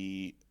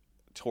the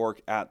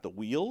torque at the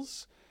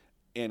wheels,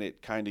 and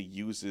it kind of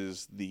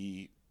uses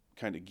the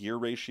kind of gear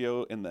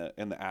ratio and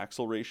the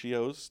axle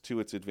ratios to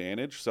its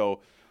advantage.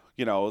 So,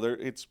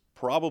 it's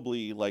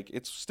probably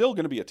it's still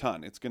going to be a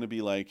ton. It's going to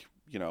be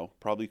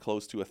probably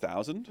close to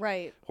 1,000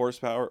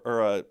 horsepower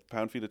or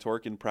pound-feet of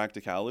torque in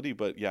practicality.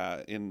 But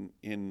yeah,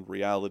 in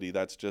reality,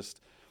 that's just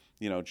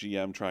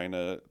GM trying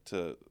to.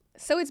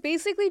 So it's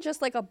basically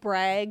just like a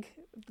brag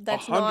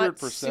that's 100%. Not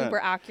super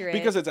accurate.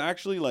 Because it's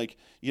actually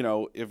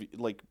if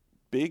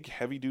big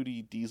heavy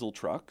duty diesel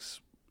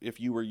trucks, if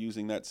you were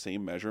using that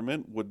same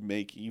measurement, would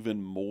make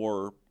even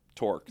more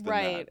torque than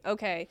that.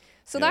 Okay.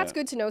 So that's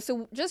good to know.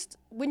 So just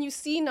when you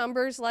see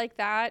numbers like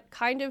that,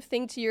 kind of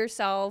think to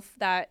yourself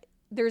that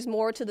there's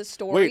more to the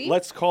story. Wait,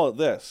 let's call it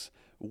this.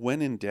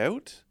 When in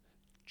doubt,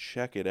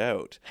 check it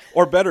out.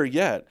 Or better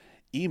yet,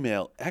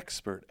 email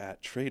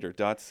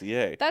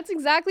expert@trader.ca. That's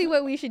exactly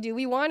what we should do.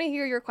 We want to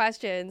hear your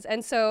questions.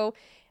 And so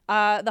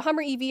the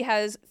Hummer EV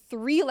has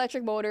 3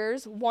 electric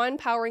motors, 1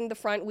 powering the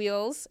front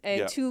wheels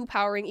and 2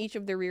 powering each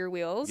of the rear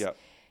wheels. Yep.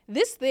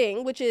 This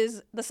thing, which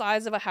is the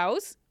size of a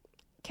house,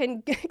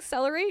 can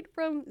accelerate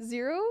from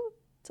 0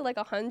 to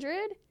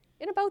 100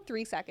 in about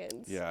 3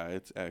 seconds. Yeah,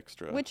 it's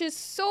extra. Which is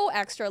so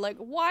extra.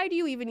 Why do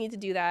you even need to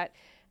do that?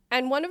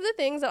 And one of the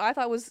things that I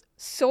thought was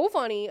so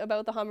funny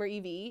about the Hummer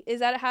EV is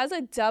that it has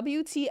a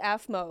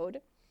WTF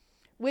mode,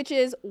 which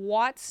is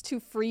watts to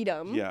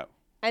freedom. Yeah.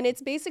 And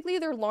it's basically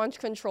their launch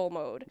control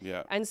mode.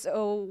 Yeah. And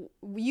so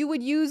you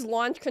would use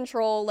launch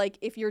control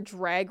if you're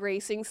drag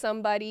racing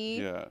somebody.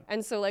 Yeah.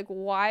 And so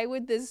why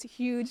would this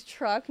huge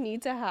truck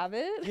need to have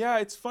it? Yeah,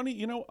 it's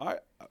funny.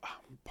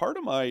 Part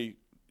of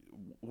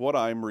what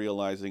I'm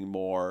realizing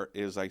more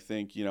is I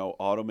think,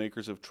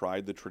 automakers have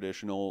tried the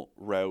traditional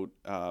route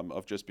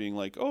of just being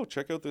oh,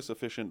 check out this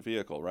efficient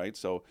vehicle, right?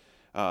 So,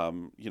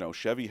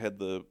 Chevy had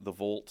the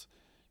Volt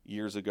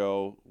years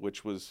ago,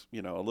 which was,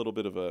 a little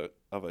bit of a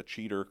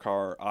cheater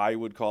car, I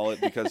would call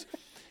it, because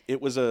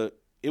it was an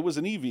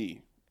EV,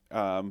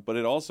 but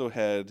it also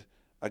had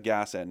a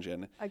gas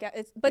engine.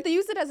 But they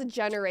used it as a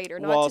generator,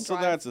 not to drive. Well, so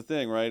that's the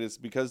thing, right? It's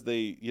because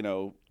they,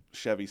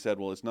 Chevy said,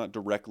 well, it's not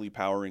directly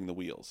powering the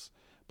wheels.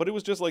 But it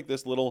was just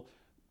this little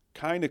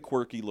kind of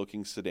quirky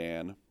looking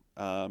sedan.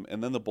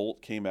 And then the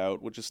Bolt came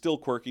out, which is still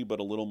quirky, but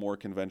a little more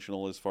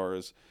conventional as far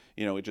as,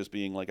 it just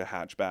being a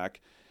hatchback.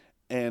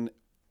 And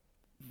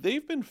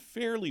they've been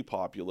fairly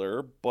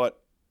popular,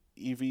 but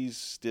EVs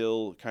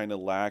still kind of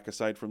lack,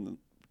 aside from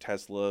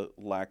Tesla,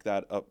 lack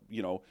that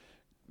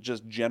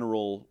just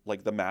general,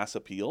 like, the mass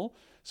appeal.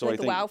 So like I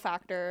the think, wow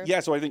factor. yeah,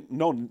 so I think,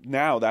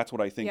 now that's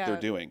what I think they're Yeah.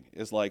 doing,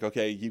 is like,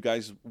 okay, you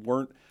guys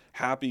weren't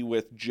happy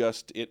with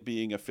just it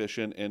being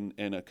efficient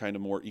and a kind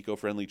of more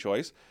eco-friendly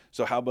choice.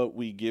 So how about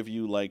we give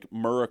you, like,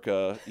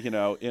 Murica,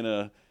 in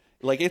a,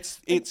 like,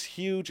 it's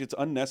huge, it's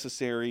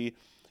unnecessary.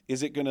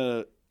 Is it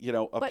gonna,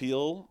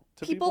 appeal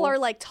to People are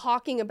like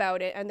talking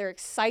about it and they're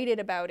excited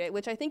about it,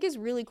 which I think is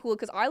really cool,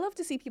 because I love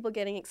to see people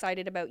getting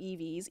excited about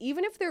EVs,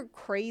 even if they're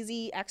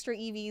crazy extra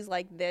EVs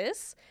like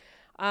this.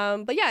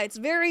 But yeah, it's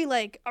very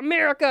like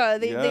America.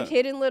 They've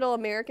hidden little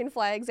American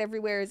flags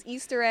everywhere as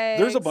Easter eggs.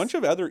 There's a bunch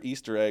of other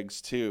Easter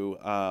eggs too.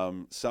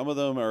 Some of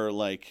them are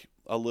like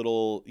a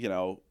little,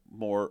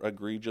 more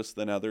egregious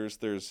than others.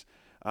 There's,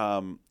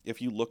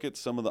 if you look at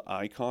some of the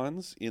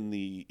icons in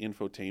the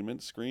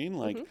infotainment screen,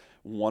 like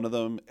one of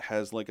them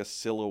has like a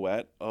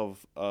silhouette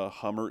of a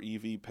Hummer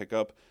EV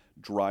pickup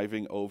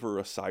driving over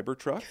a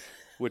Cybertruck,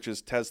 which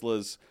is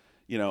Tesla's,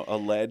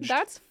 alleged.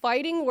 That's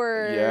fighting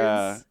words.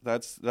 Yeah,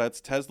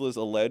 that's Tesla's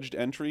alleged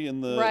entry in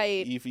the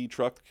EV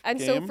truck and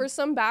game. So for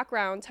some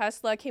background,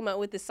 Tesla came out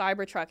with the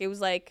Cybertruck. It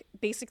was like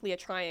basically a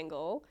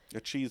triangle. A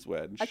cheese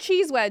wedge. A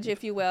cheese wedge,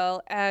 if you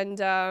will. And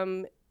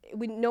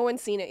no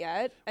one's seen it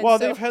yet. And well,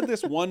 they've had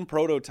this one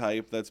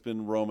prototype that's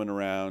been roaming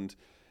around,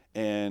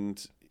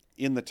 and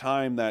in the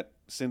time that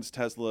since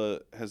Tesla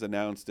has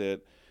announced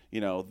it,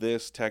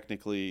 this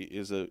technically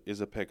is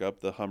a pickup,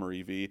 the Hummer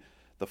EV.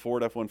 The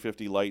Ford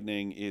F-150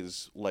 Lightning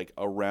is like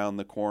around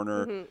the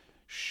corner.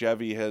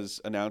 Chevy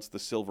has announced the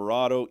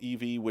Silverado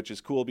EV, which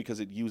is cool because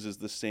it uses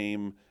the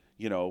same,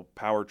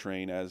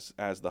 powertrain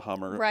as the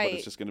Hummer, but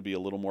it's just going to be a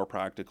little more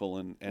practical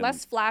and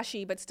less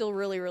flashy, but still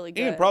really, really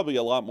good. And probably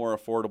a lot more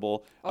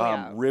affordable.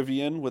 Yeah.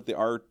 Rivian with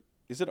the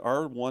is it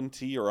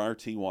R1T or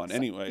RT1?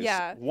 Anyways,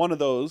 one of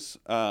those.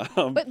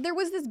 But there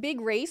was this big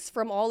race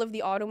from all of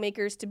the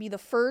automakers to be the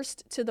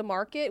first to the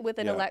market with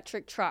an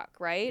electric truck,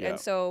 right? And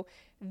so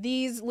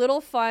these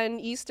little fun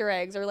Easter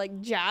eggs are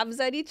like jabs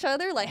at each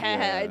other, like,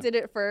 hey, I did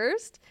it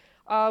first,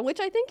 which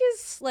I think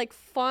is like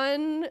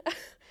fun.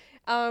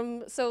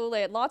 So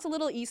like lots of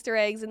little Easter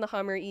eggs in the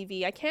Hummer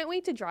EV. I can't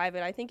wait to drive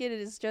it. I think it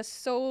is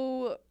just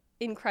so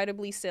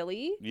incredibly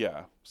silly.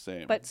 Yeah,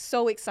 same. But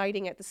so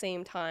exciting at the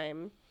same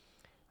time.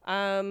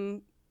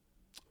 And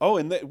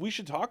we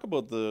should talk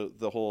about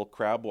the whole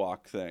crab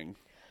walk thing.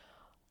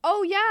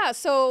 Oh yeah,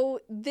 so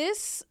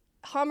this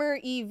Hummer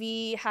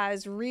EV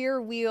has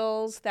rear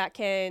wheels that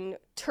can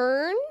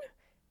turn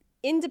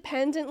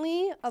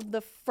independently of the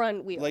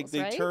front wheels. Like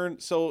they turn,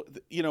 so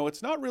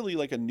it's not really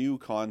like a new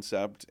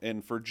concept.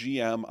 And for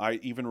GM, I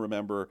even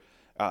remember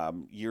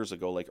years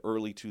ago, like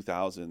early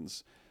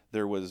 2000s,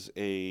 there was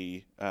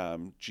a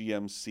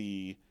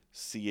GMC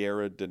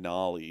Sierra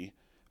Denali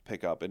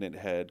pickup, and it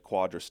had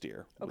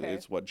quadra-steer. Okay.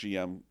 It's what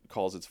GM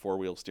calls its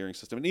four-wheel steering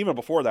system. And even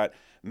before that,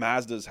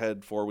 Mazda's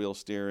had four-wheel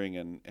steering,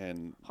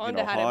 and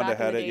Honda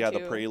had it. The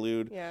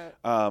Prelude. Yeah.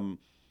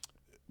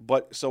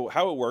 But so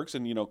how it works,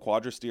 and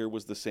quadra-steer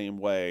was the same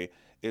way,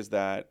 is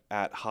that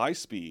at high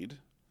speed,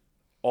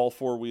 all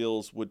four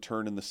wheels would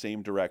turn in the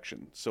same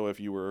direction. So if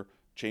you were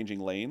changing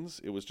lanes,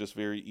 it was just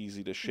very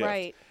easy to shift.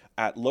 Right.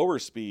 At lower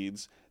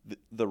speeds,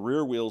 the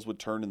rear wheels would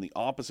turn in the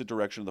opposite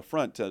direction of the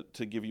front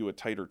to give you a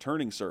tighter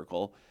turning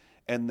circle.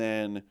 And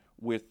then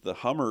with the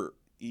Hummer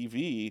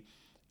EV,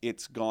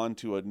 it's gone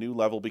to a new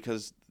level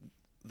because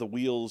the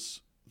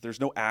wheels, there's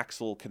no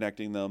axle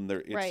connecting them.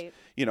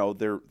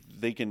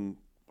 They can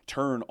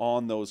turn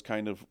on those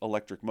kind of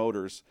electric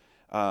motors.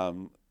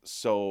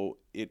 So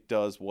it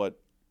does what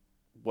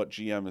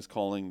GM is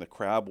calling the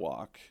crab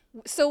walk.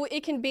 So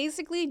it can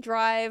basically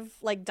drive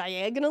like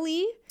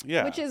diagonally,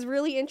 which is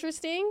really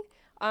interesting.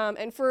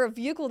 And for a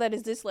vehicle that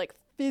is this like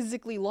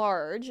physically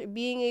large,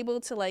 being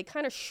able to like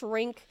kind of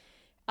shrink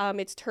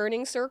its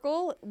turning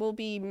circle will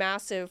be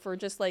massive for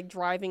just like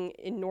driving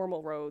in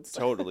normal roads.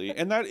 Totally.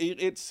 And that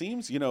it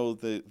seems,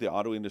 the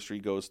auto industry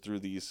goes through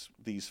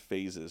these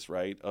phases,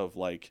 right? Of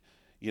like,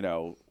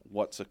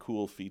 what's a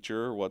cool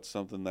feature, what's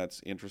something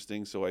that's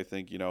interesting. So I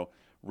think,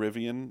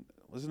 Rivian,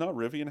 was it not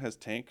Rivian has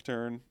tank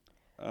turn?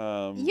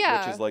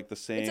 Which is like the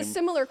same. It's a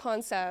similar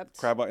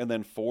concept. And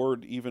then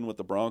Ford, even with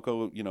the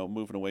Bronco,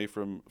 moving away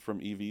from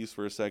EVs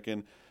for a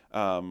second,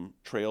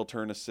 trail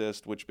turn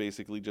assist, which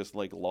basically just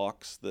like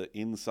locks the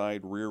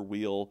inside rear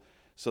wheel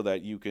so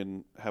that you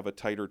can have a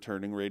tighter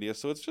turning radius.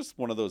 So it's just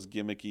one of those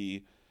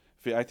gimmicky.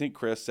 I think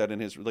Chris said in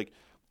his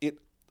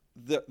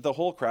the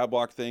whole crab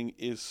walk thing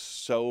is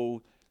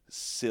so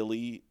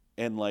silly,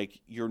 and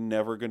like you're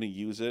never going to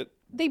use it.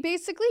 They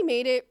basically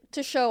made it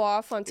to show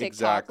off on TikTok.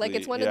 Exactly, like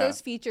it's one of those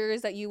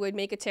features that you would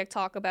make a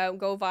TikTok about,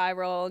 go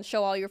viral, and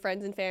show all your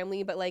friends and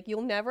family, but like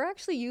you'll never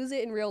actually use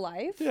it in real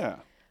life. Yeah.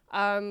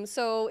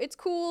 So it's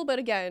cool, but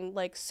again,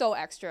 like so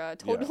extra,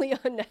 totally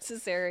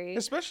unnecessary.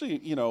 Especially,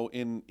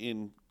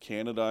 in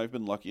Canada, I've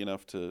been lucky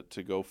enough to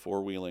go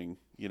four-wheeling,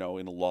 in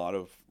a lot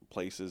of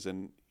places,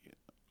 and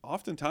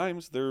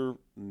oftentimes they're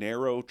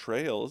narrow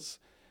trails.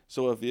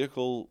 So a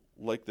vehicle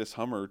like this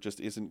Hummer just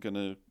isn't going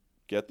to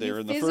get there You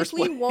in the first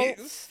physically place. won't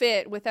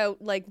fit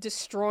without like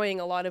destroying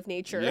a lot of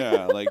nature.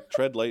 Yeah, like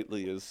tread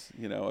lightly is,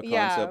 a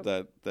Yeah.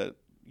 concept that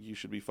you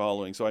should be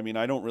following. So I mean,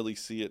 I don't really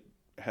see it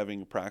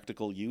having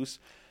practical use,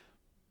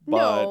 but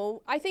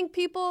No, I think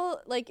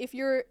people like if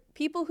you're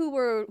people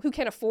who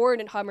can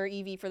afford a Hummer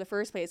EV for the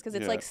first place because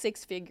it's Yeah. like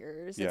 6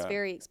 figures. It's Yeah.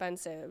 very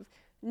expensive.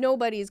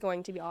 Nobody's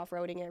going to be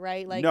off-roading it,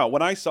 right? Like no,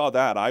 when I saw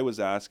that, I was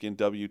asking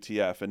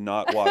WTF and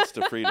not Watts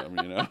to Freedom,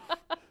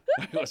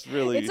 It was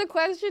really, it's a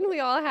question we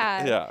all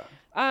had.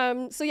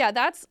 yeah. So yeah,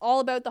 that's all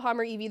about the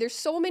Hummer EV. There's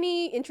so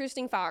many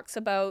interesting facts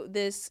about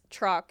this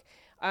truck.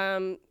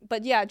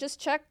 But yeah, just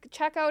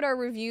check out our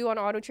review on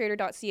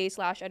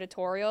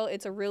autotrader.ca/editorial.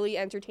 It's a really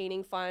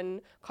entertaining,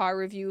 fun car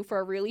review for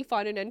a really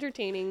fun and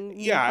entertaining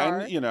new car.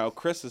 And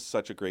Chris is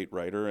such a great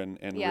writer, and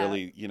Yeah.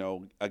 really,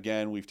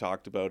 again, we've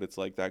talked about it's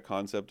like that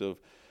concept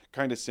of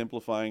kind of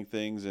simplifying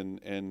things,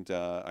 and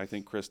I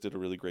think Chris did a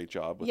really great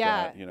job with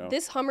that.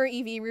 This Hummer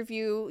EV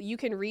review, you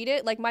can read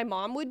it. Like my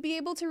mom would be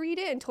able to read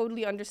it and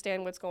totally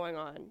understand what's going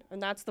on,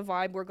 and that's the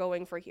vibe we're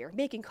going for here,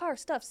 making car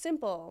stuff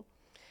simple.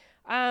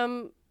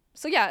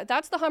 So yeah,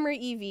 that's the Hummer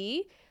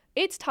EV.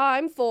 It's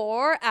time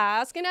for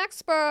Ask an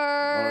Expert.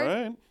 All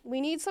right.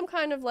 We need some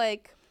kind of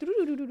like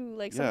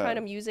some kind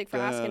of music for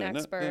Ask an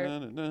Expert.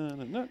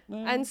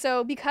 And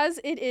so because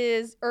it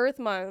is Earth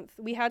Month,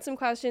 we had some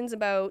questions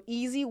about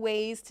easy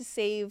ways to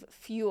save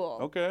fuel.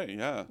 Okay,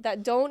 yeah.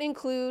 That don't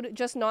include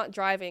just not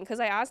driving. Because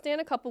I asked Dan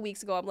a couple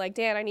weeks ago, I'm like,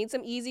 Dan, I need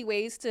some easy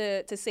ways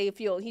to save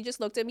fuel. He just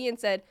looked at me and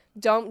said,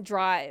 don't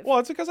drive. Well,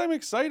 it's because I'm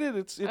excited.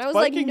 It's and I was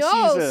biking like,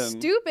 no,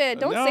 season. stupid.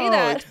 Don't no, say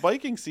that. It's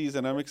biking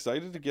season. I'm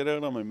excited to get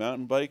out on my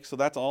mountain bike. So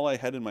that's all I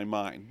had in my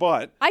mind.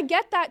 But I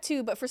get that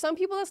too, but for some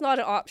people that's not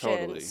an option.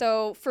 Totally.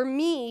 So for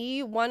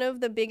me, one of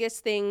the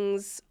biggest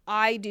things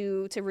I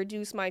do to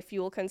reduce my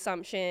fuel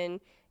consumption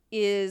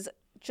is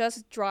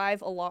just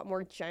drive a lot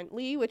more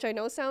gently, which I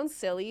know sounds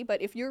silly,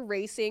 but if you're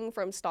racing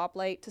from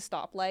stoplight to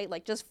stoplight,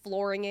 like just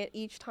flooring it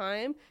each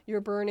time,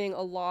 you're burning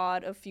a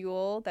lot of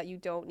fuel that you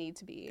don't need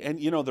to be. And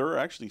there are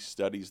actually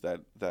studies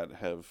that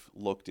have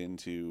looked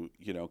into,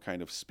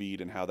 kind of speed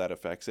and how that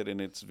affects it,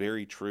 and it's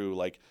very true.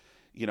 Like,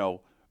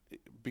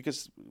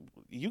 because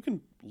you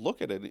can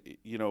look at it,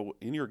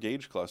 in your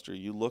gauge cluster,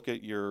 you look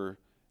at your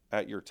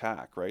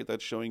TAC, right?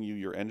 That's showing you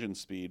your engine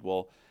speed.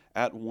 Well,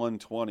 at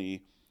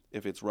 120,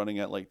 if it's running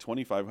at like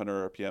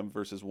 2,500 RPM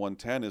versus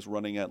 110 is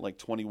running at like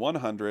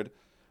 2,100,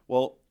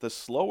 well, the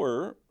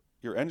slower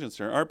your engine's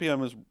turn,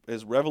 RPM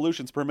is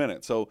revolutions per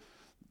minute. So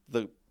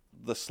the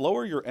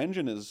slower your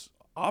engine is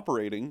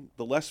operating,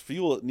 the less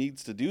fuel it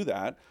needs to do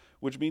that,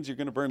 which means you're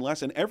going to burn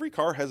less. And every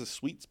car has a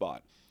sweet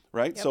spot,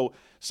 right? Yep. So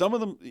some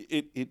of them,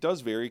 it does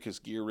vary because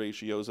gear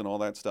ratios and all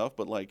that stuff.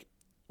 But like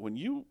when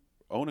you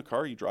own a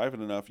car, you drive it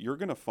enough, you're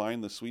going to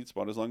find the sweet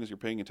spot as long as you're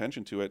paying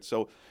attention to it.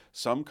 So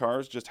some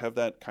cars just have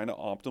that kind of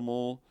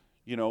optimal,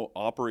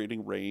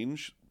 operating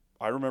range.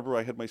 I remember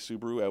I had my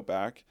Subaru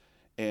Outback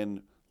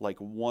and like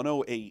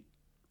 108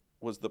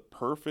 was the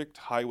perfect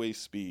highway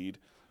speed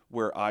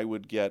where I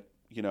would get,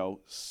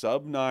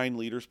 sub 9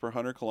 liters per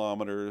 100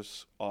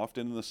 kilometers.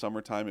 Often in the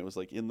summertime, it was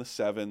like in the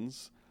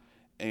 7s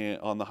and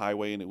on the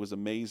highway, and it was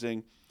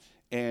amazing.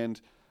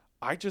 And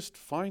I just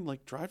find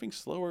like driving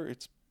slower,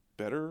 it's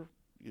better.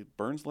 It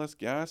burns less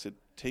gas.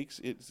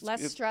 It's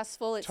less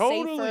stressful. It's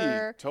totally,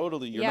 safer.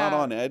 Totally. You're not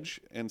on edge.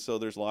 And so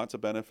there's lots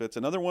of benefits.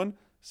 Another one,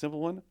 simple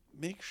one,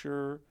 make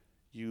sure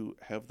you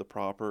have the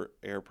proper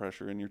air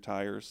pressure in your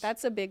tires.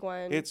 That's a big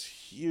one. It's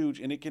huge.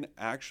 And it can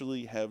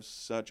actually have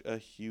such a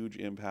huge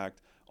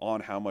impact on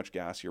how much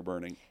gas you're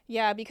burning.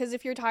 Yeah, because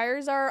if your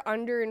tires are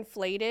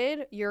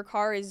underinflated, your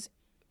car is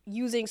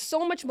using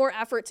so much more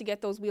effort to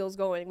get those wheels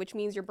going, which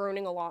means you're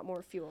burning a lot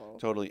more fuel.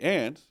 Totally.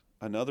 And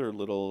another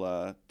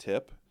little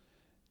tip,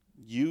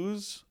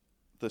 use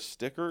the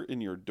sticker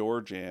in your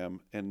door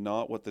jamb and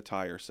not what the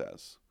tire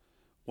says.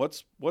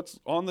 What's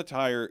on the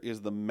tire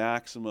is the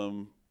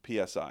maximum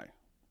PSI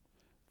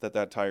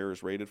that tire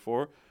is rated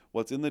for.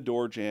 What's in the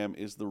door jamb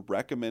is the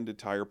recommended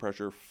tire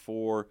pressure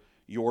for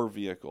your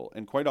vehicle.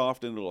 And quite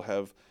often it'll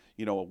have,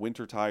 a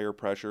winter tire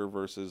pressure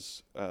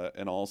versus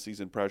an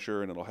all-season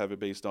pressure, and it'll have it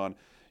based on,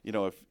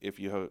 if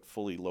you have it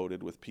fully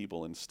loaded with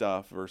people and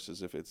stuff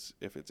versus if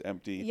it's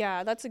empty.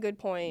 Yeah, that's a good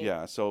point.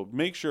 Yeah, so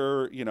make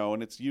sure,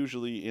 and it's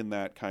usually in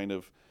that kind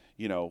of,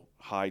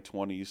 high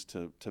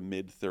 20s to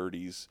mid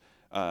 30s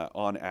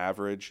on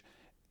average.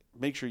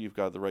 Make sure you've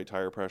got the right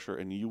tire pressure,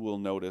 and you will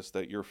notice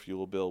that your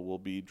fuel bill will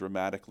be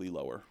dramatically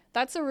lower.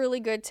 That's a really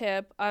good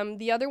tip.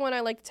 The other one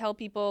I like to tell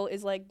people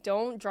is like,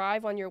 don't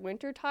drive on your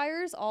winter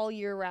tires all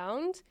year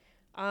round.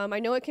 I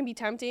know it can be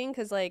tempting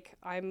because like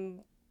I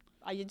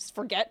just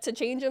forget to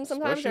change them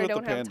sometimes. Especially I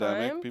with don't the have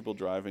pandemic, time. people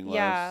driving less.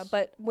 Yeah,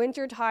 but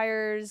winter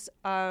tires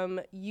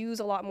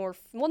use a lot more.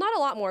 Well, not a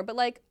lot more, but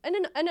like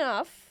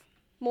enough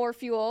more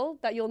fuel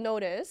that you'll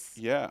notice.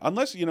 Yeah,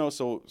 unless,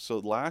 so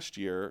last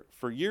year,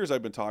 for years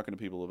I've been talking to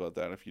people about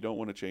that. If you don't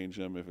want to change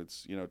them, if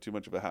it's, too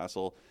much of a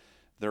hassle,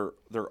 there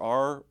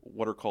are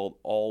what are called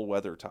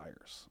all-weather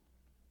tires.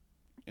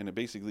 And it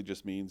basically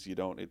just means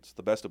it's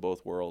the best of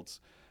both worlds.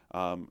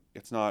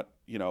 It's not,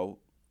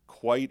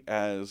 quite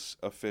as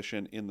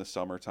efficient in the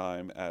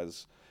summertime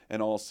as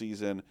an all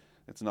season.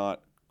 It's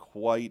not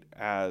quite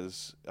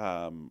as,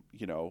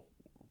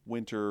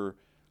 winter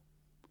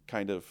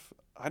kind of,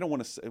 I don't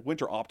want to say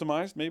winter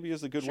optimized, maybe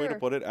is a good way to Sure.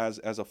 put it, as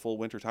a full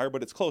winter tire,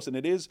 but it's close. And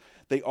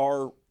they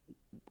are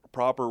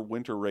proper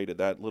winter rated.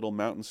 That little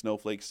mountain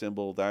snowflake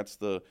symbol, that's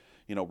the,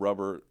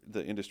 rubber,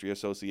 the industry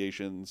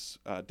association's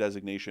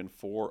designation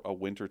for a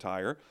winter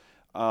tire.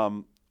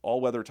 All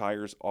weather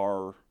tires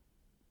are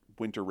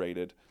winter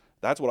rated.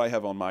 That's what I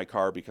have on my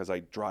car because I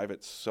drive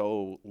it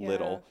so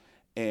little.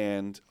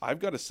 And I've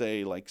got to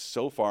say, like,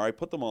 so far, I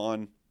put them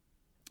on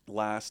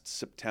last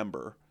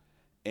September,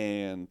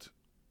 and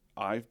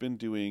I've been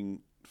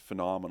doing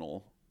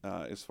phenomenal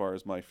as far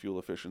as my fuel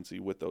efficiency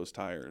with those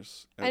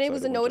tires. And it was outside a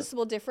of winter.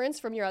 noticeable difference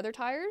from your other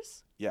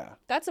tires? Yeah.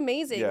 That's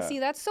amazing. Yeah. See,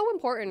 that's so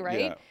important,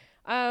 right?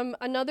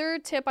 Another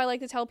tip I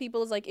like to tell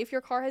people is, like, if your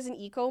car has an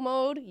eco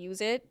mode,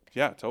 use it.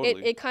 Yeah,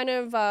 totally. It kind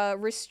of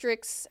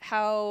restricts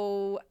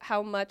how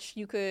much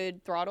you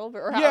could throttle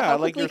or how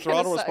like quickly your you can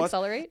throttle response.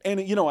 accelerate. And,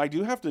 I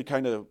do have to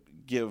kind of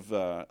give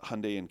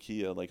Hyundai and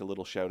Kia like a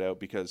little shout out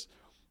because,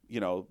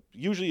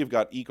 usually you've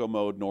got eco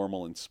mode,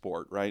 normal, and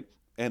sport, right?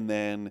 And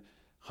then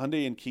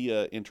Hyundai and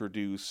Kia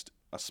introduced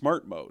a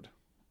smart mode.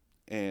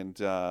 And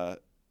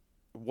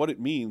what it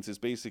means is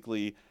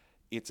basically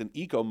it's an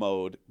eco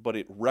mode, but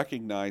it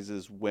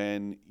recognizes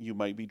when you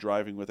might be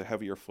driving with a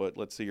heavier foot.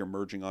 Let's say you're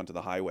merging onto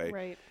the highway.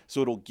 Right.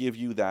 So it'll give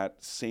you the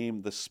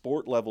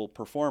sport level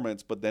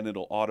performance, but then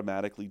it'll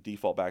automatically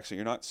default back. So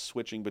you're not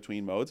switching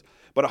between modes.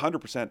 But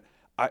 100%,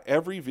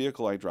 every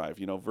vehicle I drive,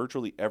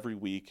 virtually every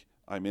week,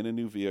 I'm in a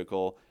new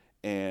vehicle.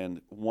 And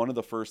one of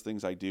the first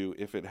things I do,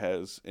 if it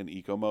has an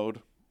eco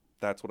mode,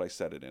 that's what I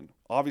set it in.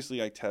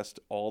 Obviously, I test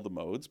all the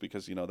modes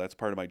because, that's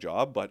part of my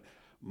job. But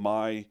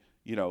my,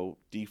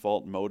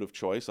 default mode of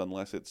choice,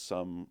 unless it's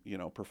some,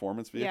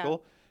 performance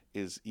vehicle,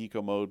 is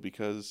eco mode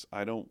because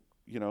I don't,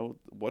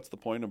 what's the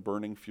point of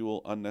burning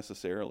fuel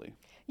unnecessarily?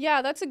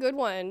 Yeah, that's a good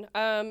one.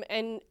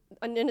 And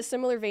in a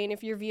similar vein,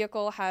 if your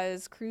vehicle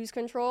has cruise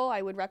control,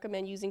 I would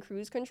recommend using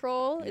cruise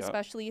control,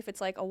 especially if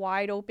it's like a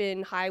wide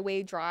open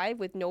highway drive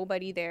with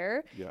nobody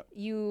there. Yeah.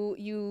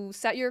 You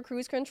set your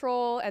cruise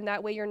control, and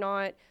that way you're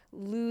not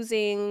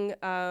losing,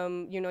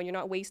 you're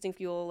not wasting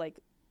fuel, like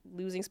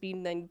losing speed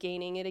and then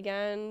gaining it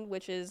again,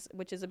 which is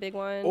a big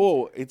one.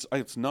 Oh,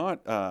 it's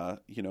not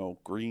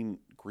green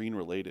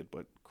related,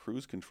 but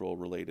cruise control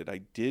related. I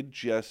did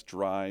just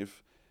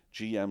drive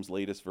GM's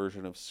latest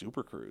version of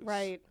Super Cruise.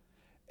 Right.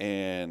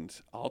 And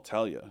I'll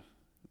tell you,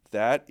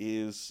 that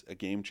is a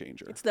game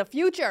changer. It's the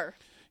future.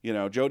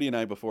 Jodi and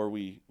I, before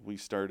we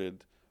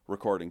started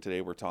recording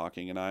today, we're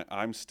talking, and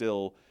I'm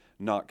still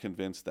not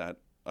convinced that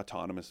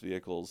autonomous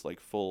vehicles, like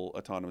full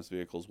autonomous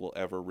vehicles, will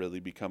ever really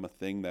become a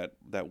thing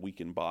that we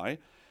can buy.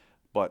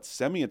 But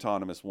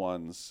semi-autonomous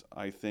ones,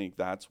 I think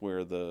that's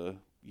where there's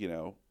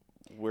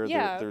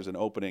an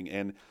opening.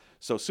 And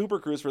so Super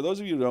Cruise, for those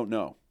of you who don't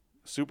know,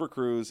 Super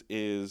Cruise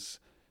is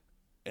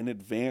an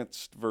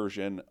advanced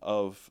version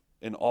of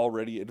an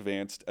already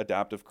advanced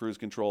adaptive cruise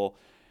control.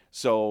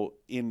 So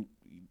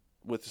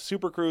with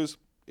Super Cruise,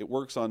 it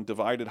works on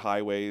divided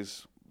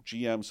highways.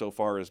 GM so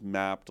far has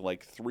mapped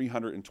like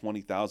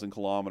 320,000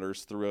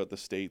 kilometers throughout the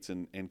States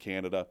and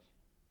Canada.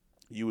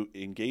 You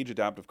engage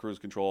adaptive cruise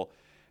control,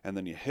 and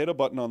then you hit a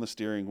button on the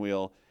steering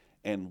wheel,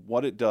 and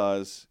what it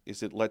does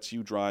is it lets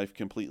you drive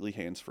completely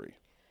hands-free.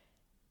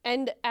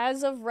 And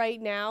as of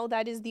right now,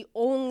 that is the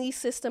only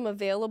system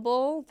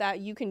available that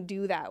you can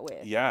do that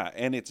with. Yeah,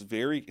 and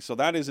so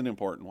that is an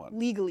important one.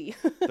 Legally.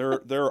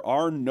 There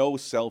are no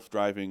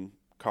self-driving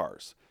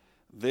cars.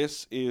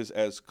 This is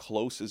as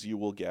close as you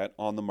will get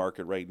on the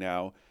market right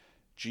now.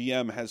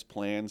 GM has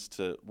plans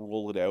to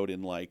roll it out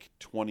in like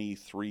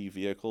 23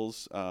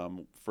 vehicles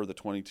for the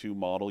 22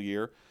 model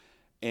year.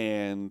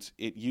 And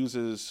it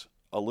uses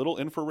a little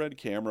infrared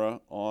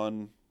camera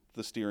on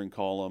the steering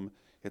column.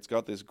 It's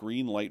got this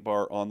green light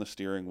bar on the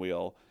steering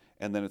wheel.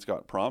 And then it's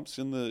got prompts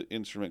in the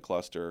instrument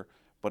cluster.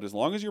 But as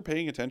long as you're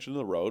paying attention to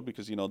the road,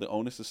 because, the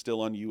onus is still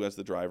on you as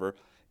the driver,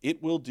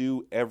 it will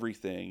do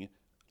everything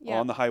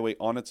on the highway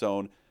on its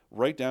own.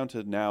 Right down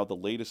to now, the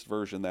latest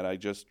version that I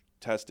just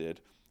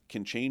tested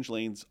can change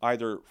lanes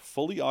either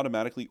fully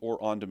automatically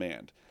or on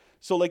demand.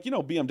 So like,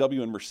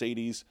 BMW and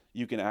Mercedes,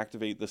 you can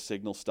activate the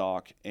signal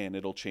stalk and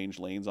it'll change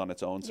lanes on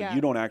its own. So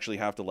you don't actually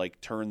have to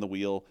like turn the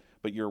wheel,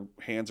 but your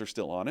hands are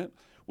still on it.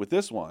 With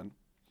this one,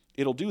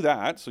 it'll do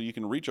that. So you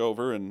can reach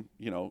over and,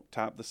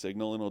 tap the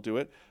signal and it'll do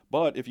it.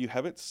 But if you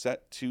have it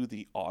set to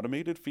the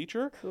automated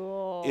feature,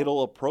 cool,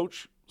 it'll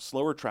approach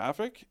slower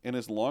traffic, and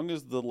as long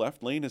as the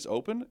left lane is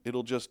open,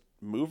 it'll just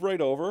move right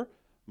over,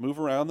 move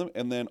around them,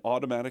 and then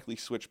automatically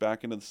switch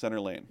back into the center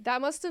lane. That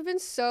must have been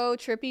so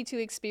trippy to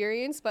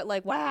experience, but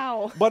like,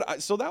 wow.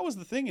 But so that was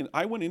the thing, and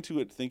I went into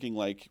it thinking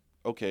like,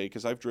 okay,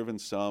 because I've driven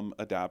some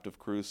adaptive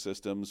cruise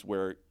systems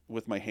where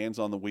with my hands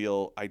on the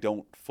wheel, I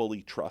don't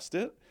fully trust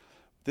it.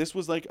 This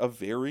was like a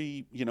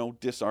very,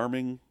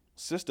 disarming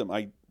system.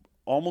 I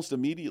almost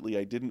immediately,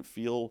 I didn't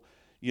feel,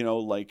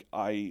 like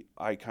I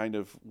kind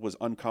of was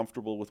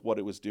uncomfortable with what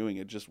it was doing.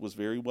 It just was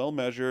very well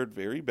measured,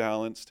 very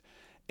balanced.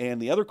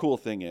 And the other cool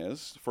thing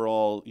is, for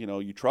all,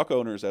 you truck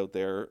owners out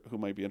there who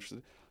might be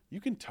interested, you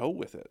can tow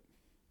with it.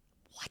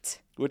 What?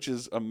 Which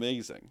is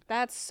amazing.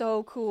 That's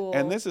so cool.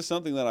 And this is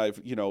something that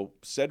I've,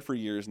 said for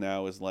years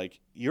now, is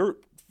like, you're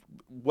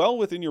well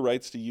within your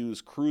rights to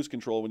use cruise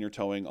control when you're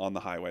towing on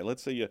the highway.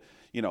 Let's say you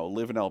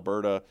live in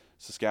Alberta,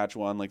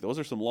 Saskatchewan, like those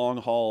are some long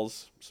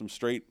hauls, some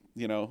straight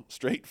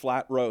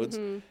flat roads.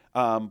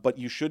 But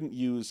you shouldn't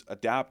use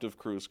adaptive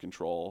cruise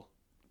control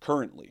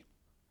currently.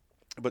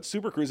 But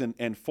Super Cruise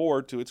and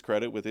Ford, to its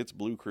credit, with its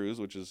Blue Cruise,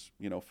 which is,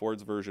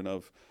 Ford's version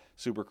of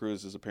Super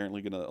Cruise, is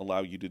apparently going to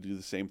allow you to do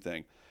the same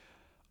thing.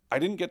 I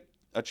didn't get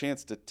a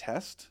chance to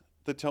test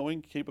the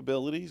towing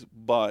capabilities,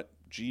 but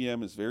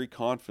GM is very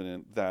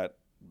confident that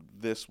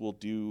this will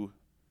do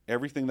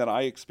everything that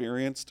I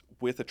experienced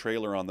with a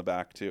trailer on the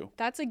back too.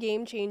 That's a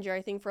game changer,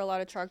 I think, for a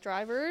lot of truck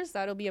drivers.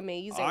 That'll be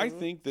amazing. I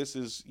think this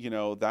is,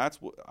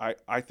 that's what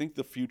I think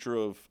the future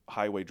of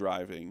highway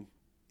driving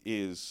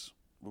is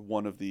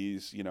one of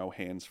these,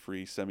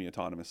 hands-free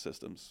semi-autonomous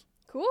systems.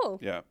 Cool.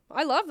 Yeah.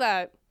 I love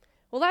that.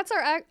 Well, that's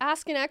our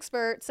Ask an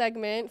Expert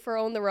segment for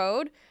Own the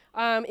Road.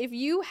 If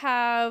you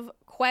have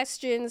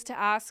questions to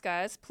ask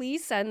us,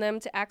 please send them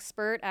to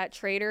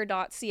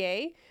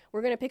expert@trader.ca.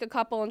 We're going to pick a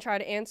couple and try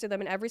to answer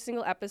them in every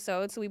single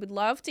episode, so we would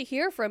love to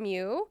hear from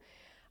you.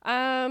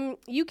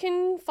 You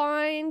can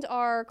find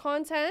our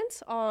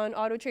content on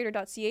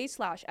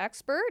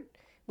autotrader.ca/expert.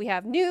 We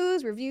have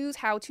news, reviews,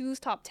 how-tos,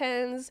 top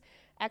 10s,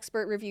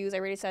 expert reviews. I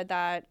already said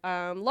that.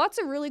 Lots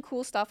of really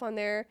cool stuff on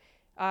there.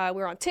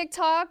 We're on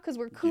TikTok because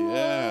we're cool.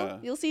 Yeah.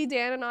 You'll see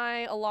Dan and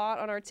I a lot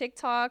on our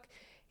TikTok.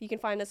 You can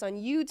find us on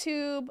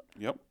YouTube.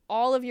 Yep.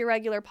 All of your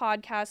regular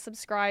podcast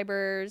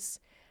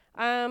subscribers.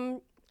 And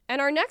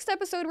our next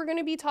episode, we're going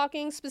to be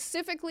talking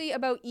specifically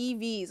about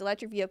EVs,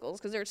 electric vehicles,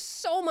 because there's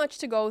so much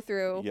to go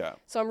through. Yeah.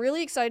 So I'm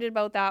really excited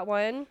about that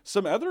one.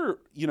 Some other,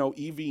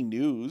 EV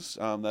news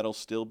that'll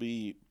still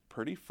be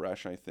pretty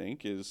fresh, I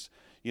think, is,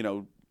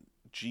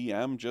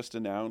 GM just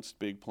announced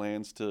big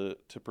plans to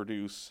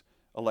produce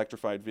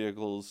electrified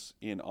vehicles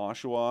in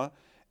Oshawa,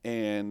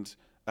 and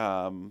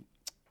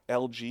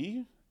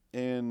LG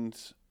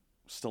and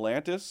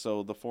Stellantis,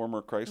 so the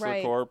former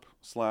Chrysler Corp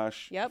 /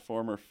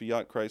 former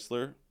Fiat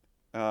Chrysler.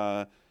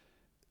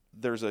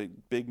 There's a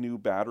big new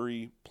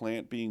battery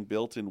plant being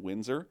built in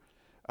Windsor,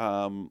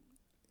 and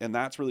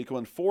that's really cool.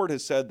 And Ford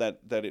has said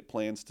that it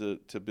plans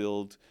to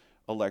build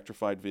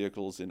electrified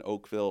vehicles in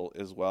Oakville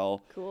as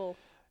well. Cool.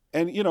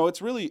 And,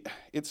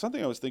 it's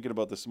something I was thinking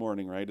about this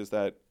morning, right, is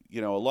that,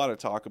 a lot of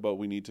talk about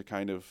we need to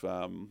kind of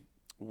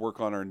work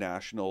on our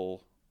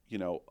national,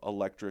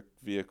 electric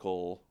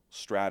vehicle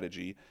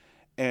strategy.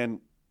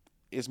 And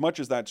as much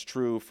as that's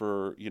true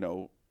for,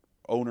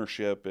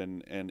 ownership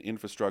and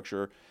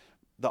infrastructure,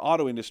 the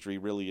auto industry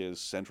really is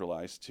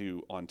centralized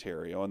to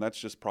Ontario, and that's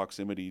just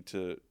proximity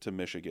to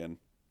Michigan,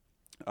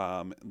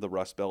 the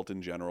Rust Belt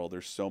in general.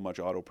 There's so much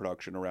auto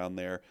production around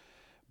there.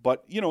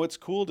 But, it's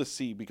cool to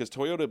see because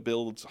Toyota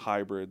builds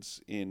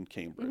hybrids in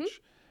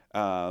Cambridge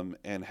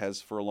and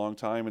has for a long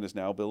time, and is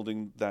now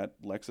building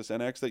that Lexus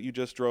NX that you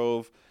just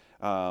drove.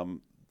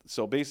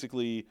 So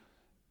basically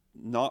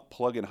not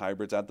plug-in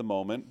hybrids at the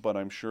moment, but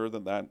I'm sure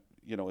that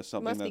is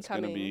something that's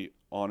going to be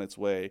on its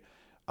way.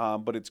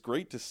 But it's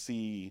great to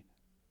see,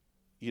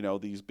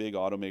 these big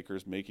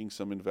automakers making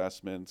some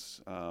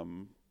investments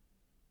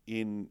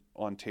in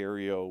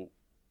Ontario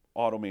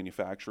auto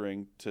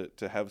manufacturing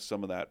to have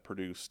some of that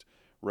produced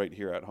right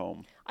here at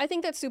home. I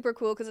think that's super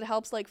cool because it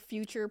helps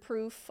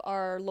future-proof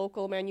our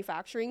local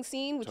manufacturing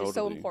scene, which is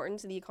so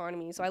important to the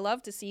economy. So I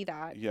love to see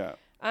that. Yeah.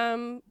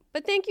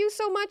 But thank you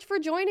so much for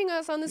joining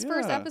us on this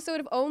first episode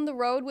of Own the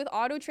Road with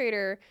Auto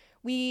Trader.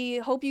 We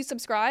hope you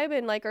subscribe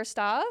and like our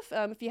stuff.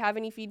 If you have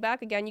any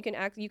feedback, again,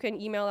 you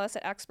can email us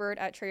at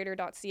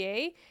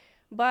expert@trader.ca.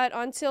 But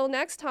until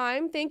next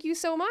time, thank you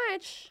so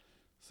much.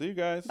 See you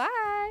guys.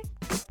 Bye.